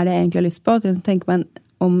til hva er det jeg egentlig har lyst på, og liksom tenke meg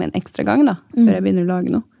om en ekstra gang da, før jeg begynner å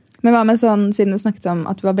lage noe. Men hva med sånn, siden du snakket om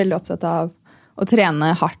at du var veldig opptatt av å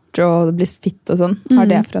trene hardt og bli fit og sånn, har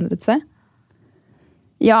det forandret seg?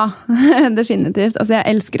 Ja, definitivt. Altså, jeg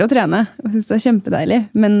elsker å trene, og synes det er kjempedeilig.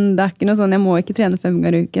 Men det er ikke noe sånn, jeg må ikke trene 5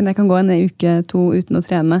 ganger i uken. Jeg kan gå en uke, 2 uten å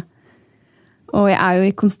trene. Og jeg er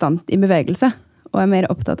jo konstant i bevegelse, og er mer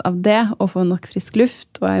opptatt av det, og få nok frisk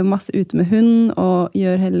luft, og jeg er jo masse ute med hund, og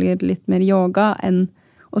gjør heller litt mer yoga, enn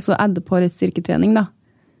også adde på litt styrketrening da.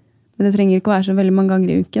 Men det trenger ikke å være så veldig mange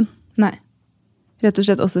ganger i uken. Nei. Rett og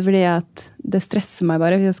slett også fordi at det stresser meg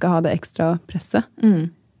bare, hvis jeg skal ha det ekstra presset.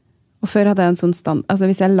 Og før hadde jeg en sånn stand, altså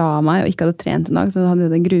hvis jeg la meg og ikke hadde trent en dag, så hadde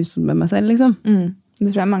jeg det grusomt med meg selv, liksom. Det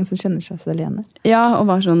tror jeg er mange som kjenner seg selv igjen. Ja, og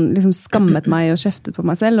var sånn, liksom skammet meg og kjeftet på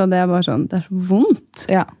meg selv, og det er bare sånn, det er så vondt.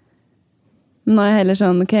 Ja. Men nå er jeg heller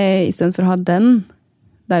sånn, ok, i stedet for å ha den,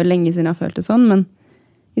 det er jo lenge siden jeg har følt det sånn, men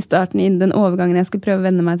i starten, i den overgangen jeg skulle prøve å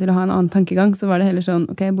vende meg til å ha en annen tankegang, så var det heller sånn,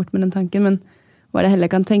 ok, bort med den tanken, men hva er det heller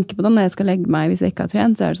jeg kan tenke på da når jeg skal legge meg hvis jeg ikke har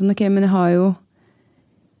trent, så er det sånn, ok, men jeg har jo,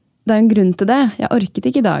 det er jo en grunn til det, jeg orket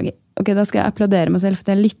ikke i dag. Ok, da skal jeg applaudere meg selv,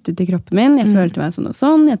 for jeg lyttet til kroppen min, jeg følte meg sånn og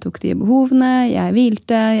sånn, jeg tok de behovene, jeg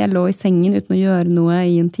hvilte, jeg lå i sengen uten å gjøre noe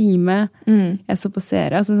i en time, jeg så på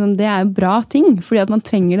serie, altså sånn, det er jo bra ting, fordi at man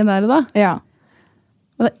trenger det der og da. Ja.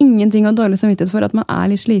 Og det er ingenting å ha dårlig samvittighet for at man er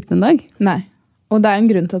litt sliten en dag. Nei, og det er en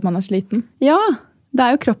grunn til at man er sliten. Ja, det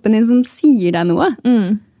er jo kroppen din som sier deg noe.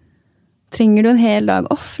 trenger du en hel dag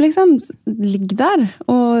off, liksom, ligg der,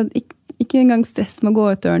 og ikke engang stress med å gå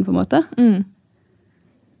ut døren, på en måte.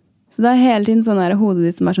 Så det hele tiden sånn her hodet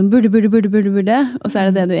ditt som sånn, burde, og så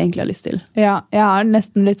det du egentlig har lyst til. Ja, jeg har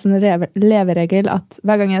nesten litt sånn leveregel at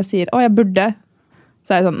hver gang jeg sier, jeg burde,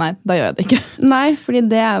 så det sånn, nei, da gjør jeg det ikke. Nei,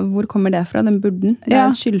 fordi hvor kommer det fra, den burden? Det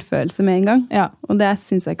en skyldfølelse med en gang, og det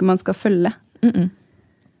synes jeg ikke man skal følge.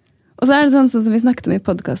 Og så det sånn som vi snakket om i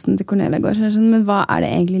podcasten til Cornelia i går, så sånn, men hva det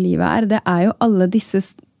egentlig livet Det jo alle disse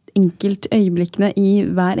enkeltøyeblikkene i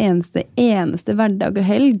hver eneste hverdag og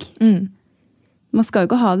helg. Man skal jo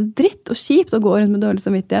ikke ha det dritt og kjipt og gå rundt med dårlig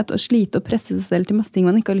samvittighet og slite og presse seg selv til masse ting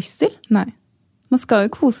man ikke har lyst til. Nei. Man skal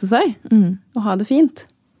jo kose seg og ha det fint.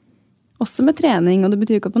 Også med trening, og det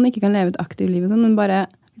betyr ikke at man ikke kan leve et aktivt liv, men bare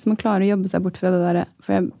hvis man klarer å jobbe seg bort fra det der,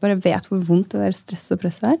 for jeg bare vet hvor vondt det der stress og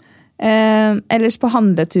press Ellers på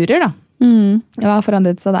handleturer da. Hva har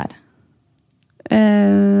forandret seg der?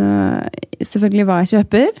 Selvfølgelig hva jeg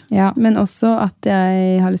kjøper, men også at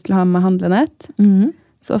jeg har lyst til å ha med handlenett.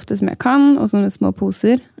 Så ofte som jeg kan, og sånne små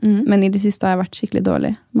poser. Men i det siste har jeg vært skikkelig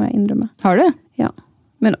dårlig, må jeg innrømme. Har du? Ja.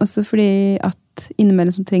 Men også fordi at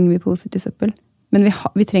innimellom så trenger vi poser til søppel. Men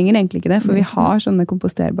vi trenger egentlig ikke det, for vi har sånne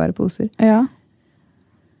komposterbare poser. Ja.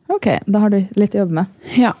 Ok, da har du litt å jobbe med.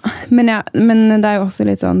 Ja, men det jo også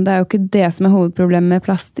litt sånn, det jo ikke det som hovedproblemet med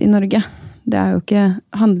plast i Norge. Det jo ikke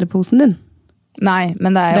handleposen din. Nei,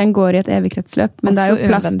 men det jo... Den går i et evig kretsløp, men det jo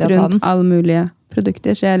plast rundt alle mulige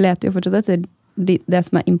produkter, så jeg leter jo fortsatt etter det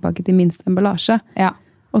som innpakket i minst emballasje. Ja.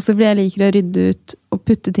 Også fordi jeg liker å rydde ut og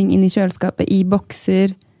putte ting inn i kjøleskapet i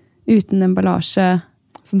bokser, uten emballasje.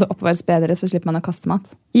 Så det oppbevares bedre, så slipper man å kaste mat?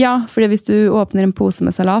 Ja, fordi hvis du åpner en pose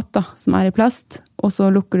med salat da, som i plast, og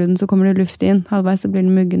så lukker du den, så kommer det luft inn. Halvveis så blir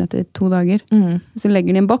den muggen etter 2 dager. Så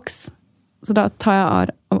legger den i en boks. Så da tar jeg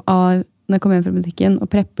av når jeg kommer hjem fra butikken,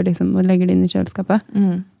 og prepper liksom, og legger det inn i kjøleskapet.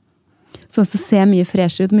 Så det ser mye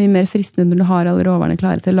fresh ut, mye mer fristende når du har alle råvarene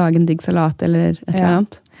klare til å lage en digg salat eller et eller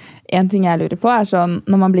annet. En ting jeg lurer på sånn,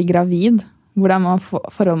 når man blir gravid, hvordan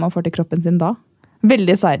forhold man får til kroppen sin da?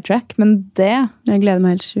 Veldig sidetrack, men det... Jeg gleder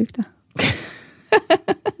meg helt sykt,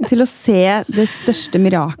 til å se det største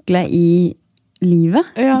miraklet i livet.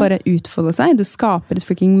 Bare utfolde seg. Du skaper et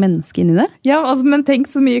freaking menneske inni det. Ja, altså, men tenk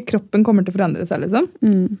så mye kroppen kommer til å forandre seg, liksom.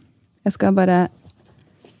 Jeg skal bare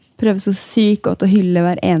prøve så sykt godt å hylle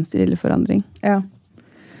hver eneste lille forandring. Ja.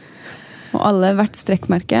 Og alle, hvert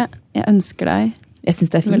strekkmerke, jeg ønsker deg. Jeg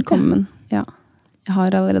synes det fint. Velkommen. Ja. Jeg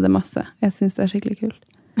har allerede masse. Jeg synes det skikkelig kult.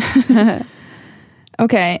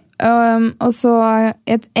 Ok, og så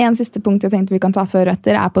en siste punkt jeg tenkte vi kan ta før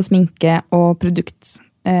etter på sminke og produkt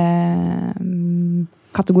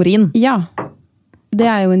kategorien. Ja, det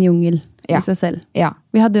jo en jungel i seg selv. Ja.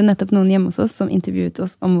 Vi hadde jo nettopp noen hjemme hos oss som intervjuet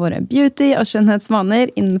oss om våre beauty- og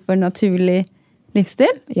skjønnhetsvaner innenfor naturlig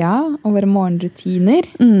livsstil. Ja, og våre morgenrutiner.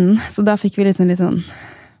 Så da fikk vi litt sånn...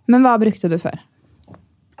 Men hva brukte du før?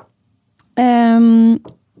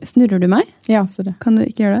 Snurrer du meg? Ja, sorry. Kan du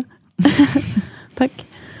ikke gjøre det? Takk.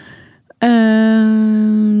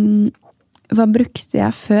 Hva brukte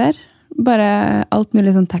jeg før? Bare alt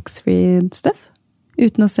mulig sånn tax-free stuff.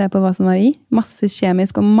 Uten å se på hva som var i. Masse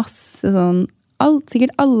kjemisk og masse sånn...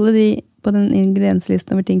 sikkert alle de på den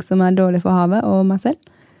ingredienslisten over ting som dårlig for havet og meg selv.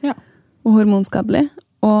 Ja. Og hormonskadelig.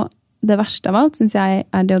 Og det verste av alt synes jeg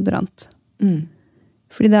deodorant.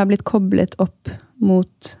 Fordi det har blitt koblet opp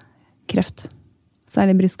mot kreft.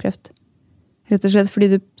 Særlig brystkreft. Rett og slett fordi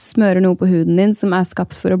du smører noe på huden din som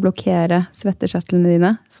skapt for å blokkere svettekjertlene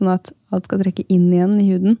dine, sånn at alt skal trekke inn igjen i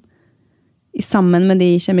huden. Sammen med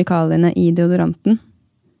de kjemikaliene i deodoranten,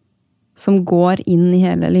 som går inn i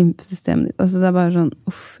hele lymfesystemet ditt. Altså det bare sånn,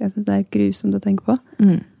 jeg synes det grusomt å tenke på.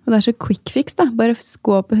 Og det så quick fix da. Bare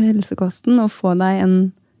gå på helsekosten og få deg en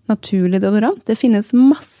naturlig deodorant. Det finnes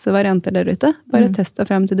masse varianter der ute. Bare test deg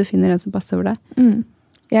frem til du finner en som passer for deg.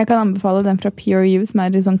 Jeg kan anbefale den fra Pure You, som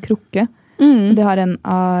litt sånn krukke. De har en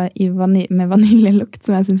med vaniljelukt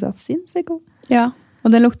som jeg synes sinnssykt god. Ja, og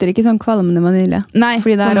den lukter ikke sånn kvalmende vanilje. Nei.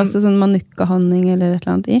 Fordi det også sånn manuka-honning eller et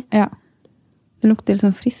eller annet i. Ja. Den lukter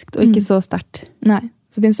sånn friskt og ikke så sterkt. Nei.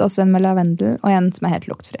 Så finnes det også en med lavendel og en som helt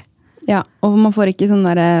luktfri. Ja, og man får ikke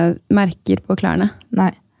sånne der merker på klærne. Nei.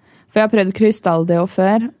 For jeg har prøvd krystalldeo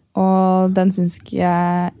før, og den synes ikke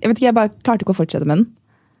jeg vet ikke, jeg bare klarte ikke å fortsette med den.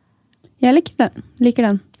 Jeg liker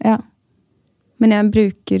den. Ja. Men jeg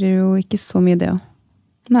bruker jo ikke så mye det også.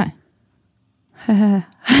 Nei.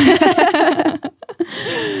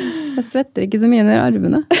 Jeg svetter ikke så mye under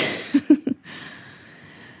armene.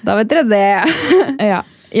 Da vet dere det. Ja.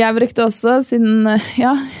 Jeg brukte også, siden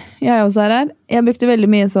jeg også her, jeg brukte veldig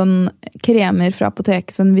mye sånn kremer fra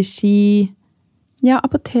apoteket, sånn Vichy, Ja,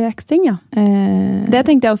 apoteksting, ja. Det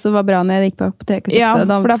tenkte jeg også var bra når jeg gikk på apoteket. Ja,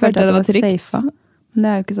 for da følte jeg det var trygt. Safe. Men det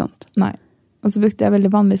er jo ikke sant. Nei. Og så brukte jeg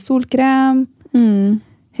veldig vanlig solkrem.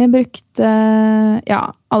 Jeg brukte,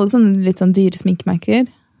 alle sånne litt sånn dyre sminkemerker.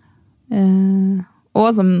 Og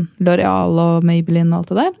som L'Oreal og Maybelline og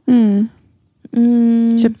alt det der.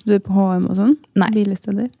 Kjøpte du på H&M og sånn? Nei.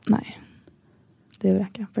 Billigsteder? Nei. Det gjorde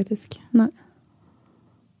jeg ikke, faktisk. Nei.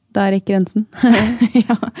 Der gikk grensen.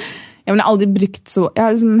 Men jeg har aldri brukt jeg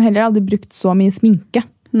har liksom heller aldri brukt så mye sminke.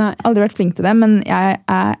 Nei. Aldri vært flink til det, men jeg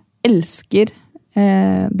elsker,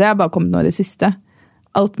 det har bare kommet nå i det siste,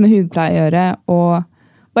 alt med hudpleie å gjøre, og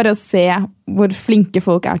bare å se hvor flinke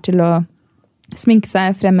folk er til å sminke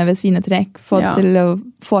seg, fremheve sine trekk, få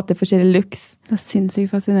til forskjellige looks. Det er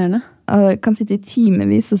sinnssykt fascinerende. Jeg kan sitte i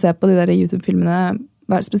timevis og se på de der YouTube-filmene,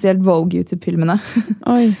 spesielt Vogue-YouTube-filmene.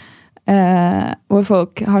 Oi. Hvor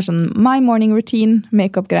folk har sånn my morning routine,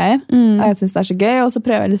 make-up-greier. Og jeg synes det er så gøy, og så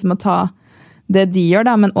prøver jeg liksom å ta det de gjør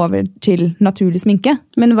da, men over til naturlig sminke.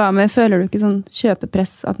 Men hva med, føler du ikke sånn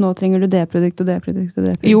kjøpepress, at nå trenger du det produktet og det produktet og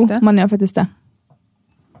det produktet? Jo, man gjør faktisk det.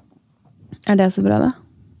 Er det så bra da?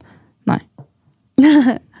 Nei.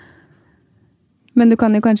 Men du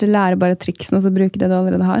kan jo kanskje lære bare triksen og så bruke det du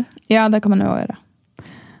allerede har. Ja, det kan man jo gjøre.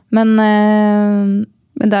 Men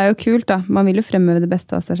det er jo kult da. Man vil jo fremheve det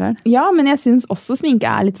beste av seg selv. Ja, men jeg synes også sminke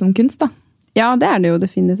er litt som kunst da. Ja, det er det jo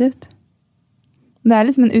definitivt. Det er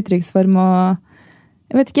liksom en uttrykksform og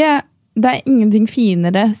jeg vet ikke, det er ingenting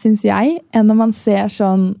finere, synes jeg, enn når man ser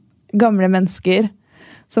sånn gamle mennesker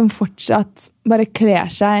som fortsatt bare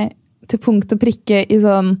kler seg til punkt og prikke i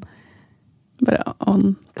sånn bare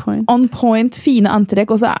on point. On point, fine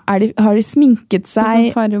antrekk, og så har de sminket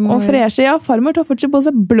seg og freshe. Ja, farmor tar fortsatt på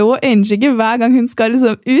seg blå øyenskygge hver gang hun skal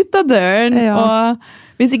liksom ut av døren. Ja.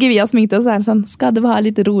 Og hvis ikke vi har sminket oss, så er det sånn, skal det ha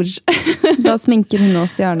litt rouge? Da sminker hun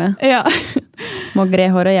oss gjerne. Ja. Må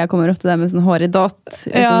gre hår, og jeg kommer opp til deg med sånn hår i dott.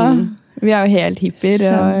 Ja, vi er jo helt hipper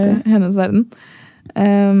i hennes verden.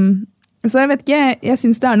 Så jeg vet ikke, jeg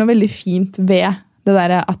synes det er noe veldig fint ved det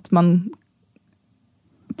der at man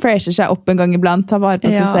fresher seg opp en gang iblant, tar vare på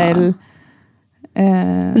seg selv.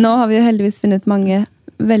 Nå har vi jo heldigvis funnet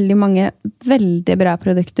veldig mange veldig bra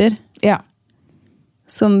produkter. Ja.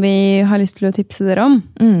 Som vi har lyst til å tipse dere om.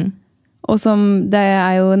 Og som, det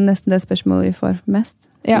er jo nesten det spørsmålet vi får mest.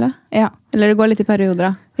 Ja. Eller det går litt i perioder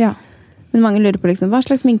da. Ja. Men mange lurer på liksom, hva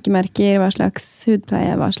slags sminkemerker, hva slags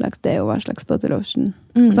hudpleie, hva slags deo, hva slags body lotion.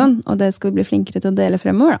 Og sånn. Og det skal vi bli flinkere til å dele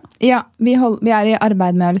fremover da. Ja, vi er i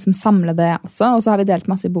arbeid med å liksom samle det også, og så har vi delt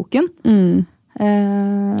masse i boken.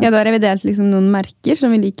 Ja, da har vi delt liksom noen merker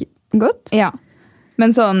som vi liker godt. Ja,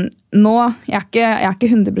 men sånn, nå, jeg er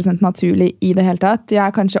ikke 100% naturlig i det hele tatt. Jeg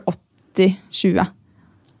er kanskje 80-20.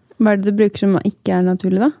 Hva er det du bruker som ikke er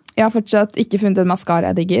naturlig da? Jeg har fortsatt ikke funnet en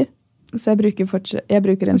mascara jeg digger. Så jeg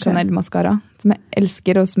bruker en Chanel-mascara, som jeg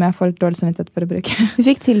elsker, og som jeg får litt dårlig samvittighet for å bruke. Vi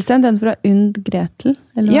fikk tilsendt den fra Und Gretel,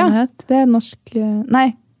 eller hva det het? Det er norsk, nei.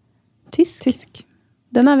 Tysk.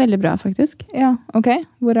 Den er veldig bra, faktisk. Ja, ok.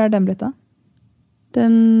 Hvor er den blitt da?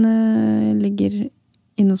 Den ligger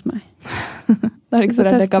inne hos meg. Det er ikke så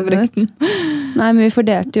rart jeg ikke har brukt den. Nei, men vi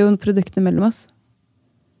fordelte jo produktene mellom oss.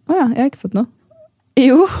 Åja, jeg har ikke fått noe.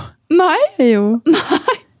 Jo. Nei? Jo.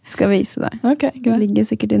 Nei. Skal vise deg. Ok, greit. Det ligger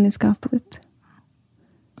sikkert inne i skapet ditt.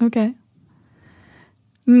 Ok.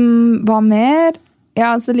 Hva mer? Ja,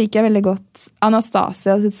 så liker jeg veldig godt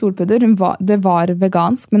Anastasia sitt solpudder. Det var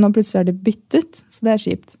vegansk, men nå plutselig har det byttet, så det er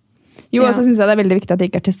kjipt. Jo, og så synes jeg det er veldig viktig at det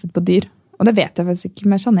ikke er testet på dyr. Og det vet jeg faktisk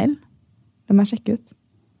ikke med Chanel. Det må jeg sjekke ut.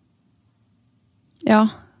 Ja.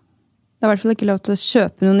 Det er i hvert fall ikke lov til å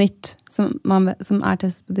kjøpe noe nytt som er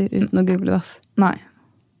testet på dyr uten å google det. Nei.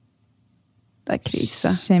 Det er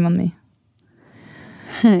krise. Shame on me.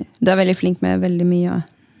 Du er veldig flink med veldig mye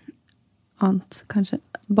annet, kanskje.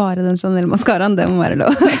 Bare den Chanel-maskaraen, det må være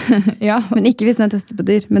lov. Ja. Men ikke hvis den er testet på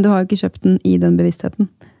dyr. Men du har jo ikke kjøpt den i den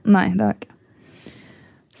bevisstheten. Nei, det har jeg ikke.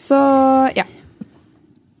 Så, ja.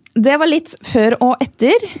 Det var litt før og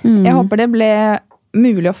etter. Jeg håper det ble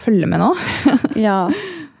mulig å følge med nå. Ja.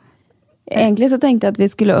 Egentlig så tenkte jeg at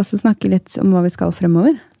vi skulle også snakke litt om hva vi skal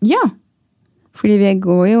fremover. Ja. Fordi vi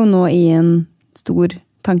går jo nå i en stor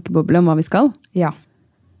tankeboble om hva vi skal. Ja.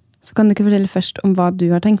 Så kan du ikke fortelle først om hva du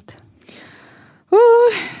har tenkt?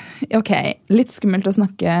 Ok, litt skummelt å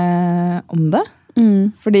snakke om det.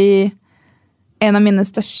 Fordi en av mine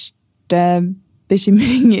største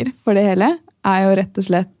bekymringer for det hele er jo rett og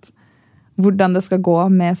slett hvordan det skal gå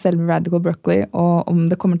med selve Radical Broccoli, og om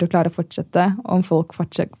det kommer til å klare å fortsette, om folk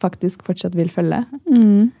faktisk fortsatt vil følge.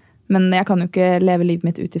 Men jeg kan jo ikke leve livet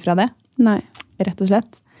mitt ut ifra det. Nei. Rett og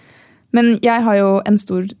slett. Men jeg har jo en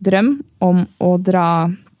stor drøm om å dra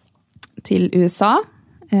til USA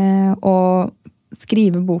og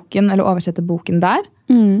skrive boken, eller oversette boken der.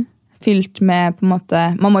 Fylt med på en måte,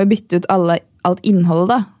 man må jo bytte ut alt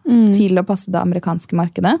innholdet da, til å passe det amerikanske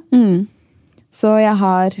markedet. Så jeg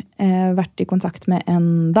har vært i kontakt med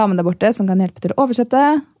en dame der borte som kan hjelpe til å oversette,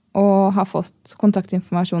 og har fått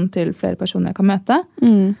kontaktinformasjon til flere personer jeg kan møte.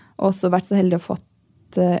 Og også vært så heldig å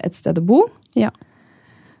fått et sted å bo. Ja.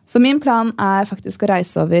 Så min plan er faktisk å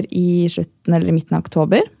reise over i slutten eller i midten av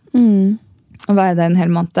oktober. Og være der en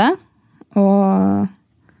hel måned. Og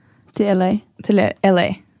til LA. Til LA.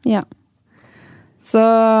 Ja. Så,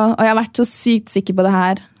 og jeg har vært så sykt sikker på det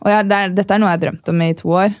her. Og dette er noe jeg har drømt om i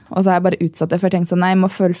 2 år. Og så har jeg bare utsatt det, for jeg tenkte sånn, nei, jeg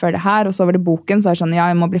må fullføre det her. Og så var det boken, så er det sånn, ja,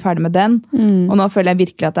 jeg må bli ferdig med den. Og nå føler jeg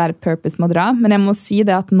virkelig at det er et purpose med å dra. Men jeg må si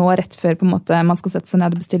det at nå rett før på en måte, man skal sette seg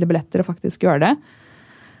ned og bestille billetter og faktisk gjøre det,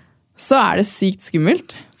 så er det sykt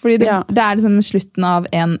skummelt. Fordi det er liksom slutten av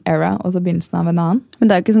en era, og så begynnelsen av en annen. Men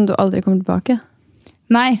det er jo ikke sånn at du aldri kommer tilbake.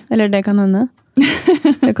 Nei. Eller det kan hende.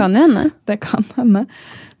 Det kan jo hende. Det kan hende.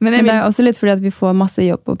 Men det er også litt fordi at vi får masse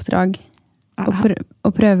jobboppdrag,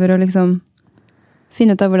 og prøver å liksom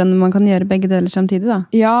finne ut av hvordan man kan gjøre begge deler samtidig da.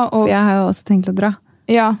 Ja, og for jeg har jo også tenkt å dra.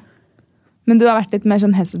 Ja, men du har vært litt mer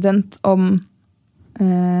sånn hesitant om...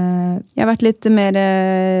 Jeg har vært litt mer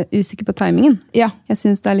usikker på timingen. Ja. Jeg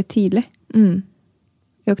synes det er litt tidlig.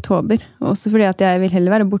 I oktober. Og også fordi at jeg vil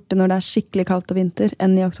heller være borte når det er skikkelig kaldt og vinter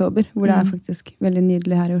enn i oktober, hvor det er faktisk veldig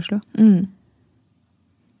nydelig her i Oslo.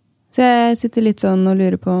 Så jeg sitter litt sånn og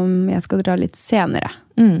lurer på om jeg skal dra litt senere.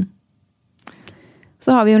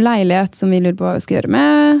 Så har vi jo en leilighet som vi lurer på hva vi skal gjøre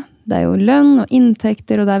med. Det er jo lønn og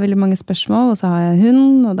inntekter, og det er veldig mange spørsmål. Og så har jeg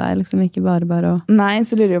hund, og det er liksom ikke bare å... Nei,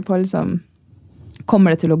 så lurer jeg på liksom...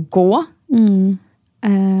 Kommer det til å gå?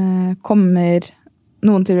 Kommer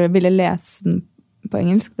noen til å ville lese den på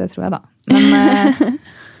engelsk? Det tror jeg da. Men,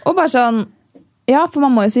 og bare sånn, ja, for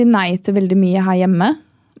man må jo si nei til veldig mye her hjemme.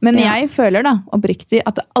 Men jeg føler da, oppriktig,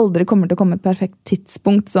 at det aldri kommer til å komme et perfekt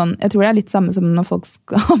tidspunkt. Sånn, jeg tror det er litt samme som når folk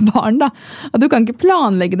skal ha barn da. At du kan ikke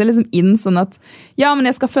planlegge det liksom inn sånn at, ja, men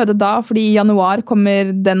jeg skal føde da, fordi i januar kommer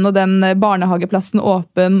den og den barnehageplassen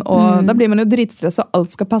åpen, og da blir man jo dritstress, og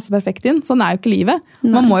alt skal passe perfekt inn. Sånn er jo ikke livet.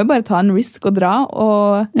 Man må jo bare ta en risk og dra,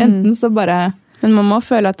 og enten så bare... Men man må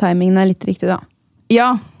føle at timingen er litt riktig da.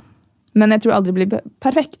 Ja, men jeg tror aldri det blir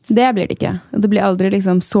perfekt. Det blir det ikke. Og det blir aldri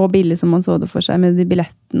liksom så billig som man så det for seg med de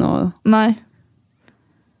billettene og... Nei.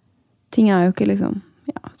 Ting er jo ikke liksom...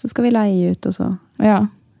 Ja, så skal vi leie ut og så... Ja.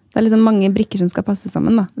 Det er liksom mange brikker som skal passe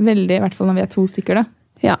sammen da. Veldig, i hvert fall når vi er 2 stykker da.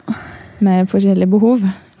 Ja. Med forskjellige behov.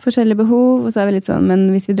 Forskjellige behov, og så er vi litt sånn... Men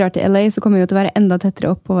hvis vi drar til LA, så kommer vi jo til å være enda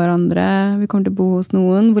tettere opp på hverandre. Vi kommer til å bo hos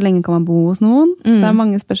noen. Hvor lenge kan man bo hos noen? Det er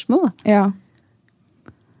mange spørsmål da. Ja.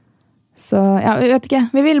 Så, ja, jeg vet ikke.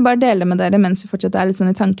 Vi vil bare dele med dere mens vi fortsatt er litt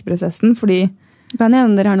sånn i tankeprosessen, fordi... Kan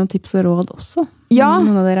jeg dere har noen tips og råd også? Ja.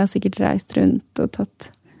 Noen av dere har sikkert reist rundt og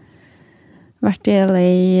vært i LA,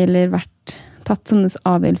 eller tatt sånne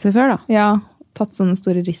avgjørelser før da. Ja, tatt sånne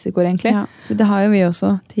store risikoer egentlig. Ja, det har jo vi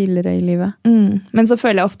også tidligere i livet. Men så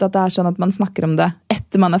føler jeg ofte at det er sånn at man snakker om det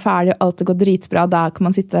etter man er ferdig, og alt det går dritbra, da kan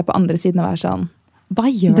man sitte der på andre siden og være sånn... Hva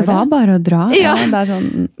gjør det? Det var bare å dra. Ja. Det er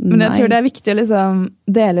sånn, men jeg tror det er viktig å liksom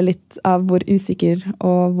dele litt av hvor usikker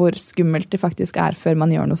og hvor skummelt det faktisk er før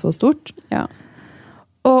man gjør noe så stort. Ja.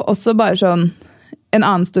 Og også bare sånn, en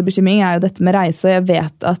annen stor bekymring er jo dette med reise, og jeg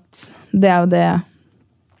vet at det er jo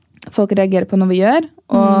det folk reagerer på når vi gjør,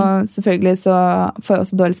 og selvfølgelig så får jeg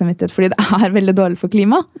også dårlig samvittighet, fordi det er veldig dårlig for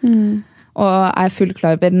klima, og er fullt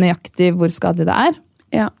klar over nøyaktig hvor skadelig det er.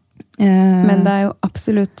 Ja, men det er jo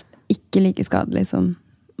absolutt ikke like skadelig som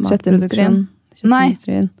kjøttindustrien.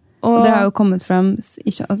 Og det har jo kommet frem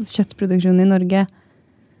i kjøttproduksjonen i Norge.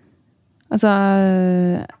 Altså,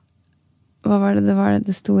 hva var det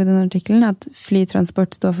det sto i den artikkelen? At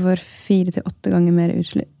flytransport står for 4 til 8 ganger mer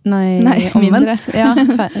utslipp. Nei, mindre. Ja,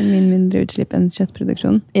 mindre utslipp enn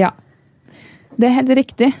kjøttproduksjonen. Ja, det er helt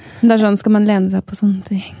riktig. Det er sånn, skal man lene seg på sånne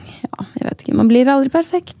ting? Ja, jeg vet ikke. Man blir aldri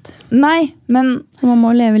perfekt. Nei, men... Man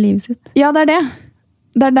må leve livet sitt. Ja, det er det.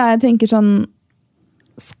 Det er der jeg tenker sånn,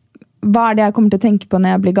 hva er det jeg kommer til å tenke på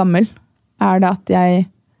når jeg blir gammel? Er det at jeg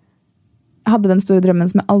hadde den store drømmen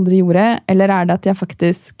som jeg aldri gjorde, eller er det at jeg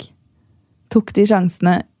faktisk tok de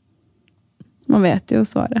sjansene? Man vet jo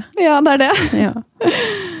svaret. Ja, det er det. Ja.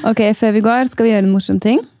 Ok, før vi går skal vi gjøre en morsom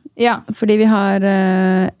ting. Ja. Fordi vi har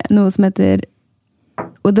noe som heter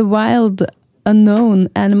The Wild Unknown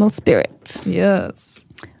Animal Spirit. Yes.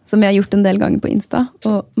 Som vi har gjort en del ganger på Insta,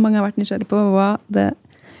 og mange har vært nysgjerrig på hva det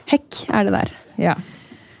hekk er det der. Ja.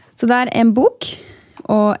 Så det er en bok,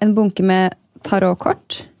 og en bunke med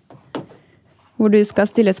tarotkort, hvor du skal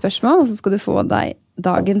stille et spørsmål, og så skal du få deg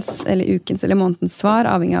dagens, eller ukens, eller månedens svar,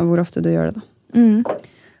 avhengig av hvor ofte du gjør det. Da.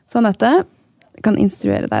 Så Anette kan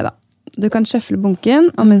instruere deg da. Du kan sjøfle bunken,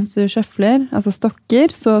 og mens du sjøfler, altså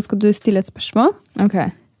stokker, så skal du stille et spørsmål. Ok.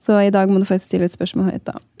 Så i dag må du faktisk stille et spørsmål høyt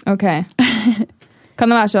da. Ok. Kan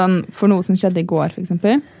det være sånn for noe som skjedde i går, for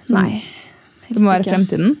eksempel? Nei. Det må være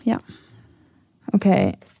fremtiden? Ja. Ok.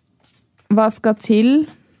 Hva skal til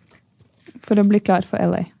for å bli klar for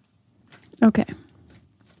LA? Ok.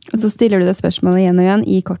 Og så stiller du det spørsmålet igjen og igjen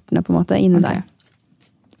i kortene på en måte, inni deg.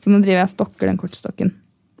 Så nå driver jeg og stokker den kortstokken.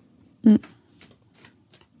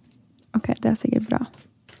 Ok, det er sikkert bra.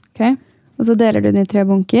 Ok. Og så deler du den i 3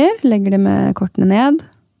 bunker, legger de med kortene ned,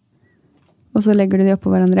 og så legger du de opp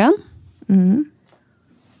på hverandre igjen.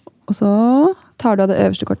 Og så tar du av det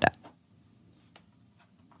øverste kortet.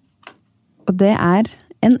 Og det er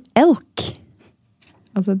en elk.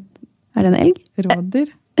 Altså, er det en elg?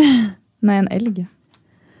 rådyr? Nei, en elg.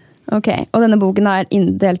 Ok, og denne boken er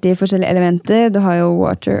inndelt i forskjellige elementer. Du har jo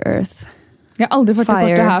water, earth, Jeg har aldri fått det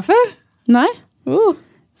Fire. kortet her før. Nei?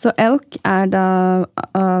 Så elk er da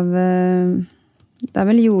av det er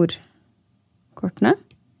vel jordkortene?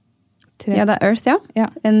 Tre. Ja, det er earth, ja. Ja.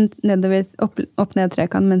 En nedover, opp ned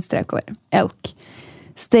trekant med en strek over. Elk.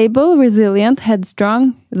 Stable, resilient,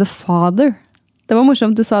 headstrong, the father. Det var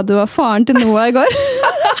morsomt du sa at du var faren til Noah i går.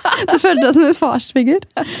 Du følte deg som en farsfigur.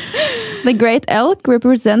 The great elk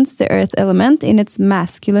represents the earth element in its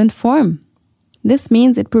masculine form. This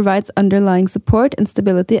means it provides underlying support and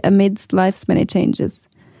stability amidst life's many changes.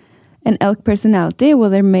 An elk personality,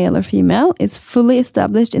 whether male or female, is fully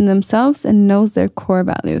established in themselves and knows their core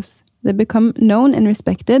values. They become known and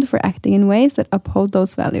respected for acting in ways that uphold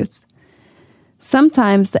those values.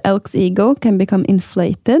 Sometimes the elk's ego can become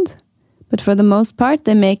inflated, but for the most part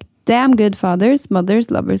they make damn good fathers, mothers,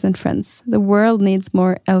 lovers, and friends. The world needs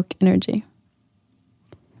more elk energy.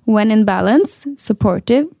 When in balance,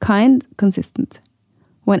 supportive, kind, consistent.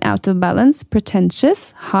 When out of balance,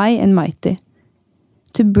 pretentious, high and mighty.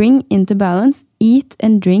 To bring into balance, eat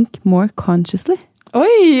and drink more consciously.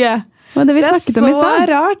 Oi! Og det vi Det er snakket om i så stad.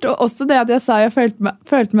 rart. Og også det at jeg sa jeg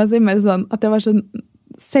følte meg så innmari sånn at jeg var sånn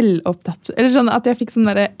selvopptatt. Eller sånn at jeg fikk sånn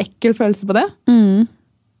der ekkel følelse på det.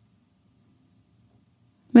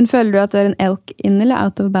 Men føler du at du er en elk in eller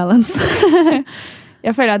out of balance?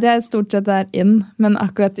 Jeg føler at jeg stort sett er inn, men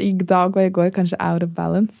akkurat i dag og i går kanskje out of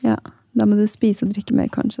balance. Ja, da må du spise og drikke mer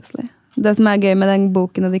consciously. Det som er gøy med den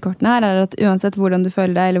boken og de kortene her, er at uansett hvordan du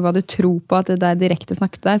føler deg, eller hva du tror på at det er direkte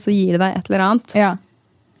snakker til deg, så gir det deg et eller annet. Ja.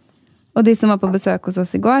 Og de som var på besøk hos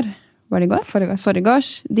oss i går, var det i går? Forgårs.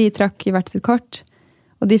 De trakk i hvert sitt kort,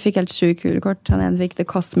 og de fikk helt 7 kule kort. Han ene fikk The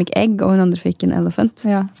Cosmic Egg, og hun andre fikk en Elephant.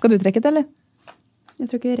 Ja. Skal du trekke det, eller? Jeg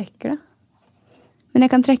tror ikke vi rekker det. Men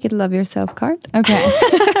jeg kan trekke et Love Yourself-card. Ok.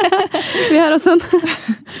 Vi har også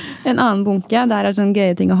en annen bunke. Der er det sånne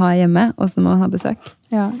gøye ting å ha hjemme, også når man har besøk.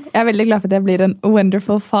 Ja. Jeg er veldig glad for at jeg blir en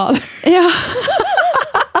wonderful father. Ja.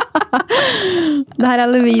 Det her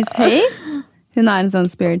er Louise Hay. Hun er en sånn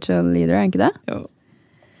spiritual leader, er ikke det? Jo.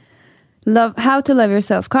 How to Love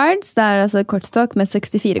Yourself cards. Det er altså kortstokk med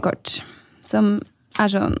 64 kort. Som er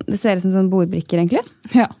sånn, det ser ut som sånn bordbrikker egentlig.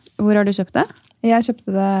 Ja. Hvor har du kjøpt det? Jeg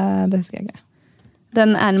kjøpte det husker jeg ikke.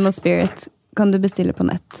 Den Animal Spirit kan du bestille på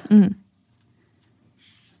nett.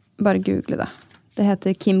 Bare google det. Det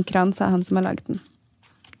heter Kim Krantz, er han som har laget den.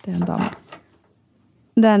 Det er en dame.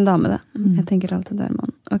 Det er en dame, det. Jeg tenker alltid det er en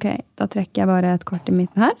mann. Ok, da trekker jeg bare et kort i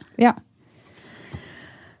midten her. Ja.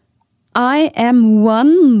 I am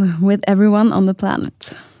one with everyone on the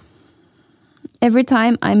planet. Every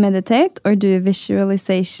time I meditate or do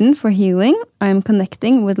visualization for healing, I am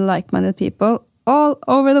connecting with like-minded people all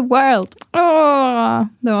over the world. Åh,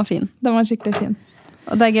 Den var fin. den var skikkelig fin.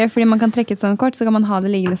 Og det er gøy, fordi man kan trekke et sånt kort, så kan man ha det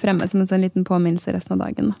liggende fremme som en sånn liten påminnelse resten av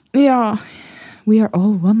dagen. Ja. We are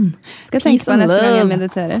all one. Skal jeg tenke Peace på and neste gang jeg love.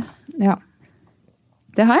 mediterer. Ja.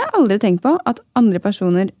 Det har jeg aldri tenkt på, at andre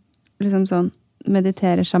personer liksom sånn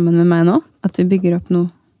mediterer sammen med meg nå. At vi bygger opp noe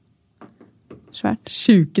svært.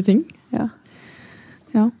 Sjuke ting. Ja.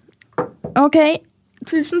 Ja. Ok,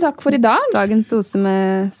 tusen takk for i dag. Dagens dose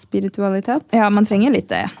med spiritualitet. Ja, man trenger litt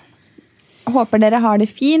det. Jeg håper dere har det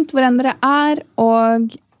fint hvor enn dere er, og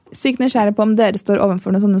sykt nysgjerrig på om dere står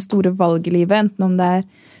overfor noen sånne store valg i livet, enten om det er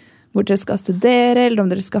hvor dere skal studere, eller om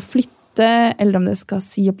dere skal flytte, eller om dere skal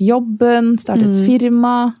si opp jobben, starte et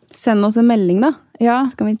firma. Send oss en melding da, Ja,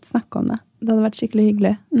 så kan vi snakke om det. det hadde vært skikkelig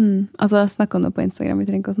hyggelig. Altså, snakke om det på Instagram. Vi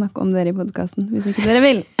trenger ikke å snakke om dere i podcasten, hvis ikke dere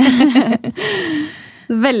vil.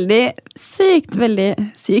 Veldig sykt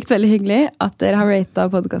veldig hyggelig at dere har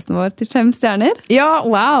ratet podcasten vår til 5 stjerner. Ja,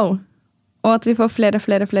 wow! Og at vi får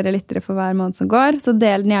flere lyttere for hver måned som går. Så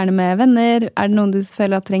del den gjerne med venner. Er det noen du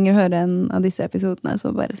føler at trenger å høre en av disse episodene, så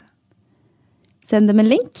bare send dem en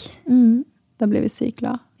link. Da blir vi sykt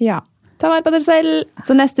glad. Ja. Ta vare på dere selv.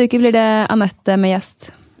 Så neste uke blir det Annette med gjest.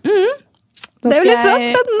 Det blir så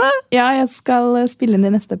spennende! Ja, jeg skal spille inn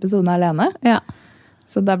de neste episodene alene. Ja.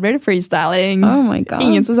 Så da blir det freestyling. Oh my God.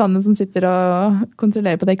 Ingen Susanne som sitter og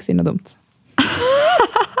kontrollerer på at jeg ikke sier noe dumt.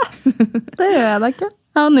 Det gjør jeg da ikke.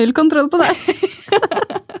 Jeg har null kontroll på deg.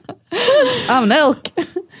 I'm an elk.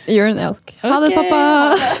 You're an elk. Ha det, pappa!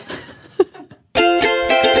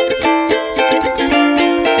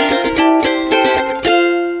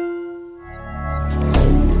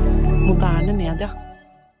 Moderne media.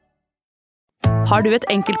 Har du et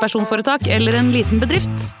enkeltpersonforetak eller en liten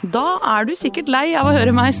bedrift? Da er du sikkert lei av å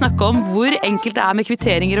høre meg snakke om hvor enkelt det er med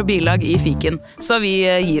kvitteringer og bilag i fiken. Så vi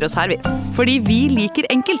gir oss her, vi. Fordi vi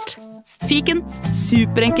liker enkelt. Fiken,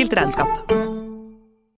 superenkelt regnskap.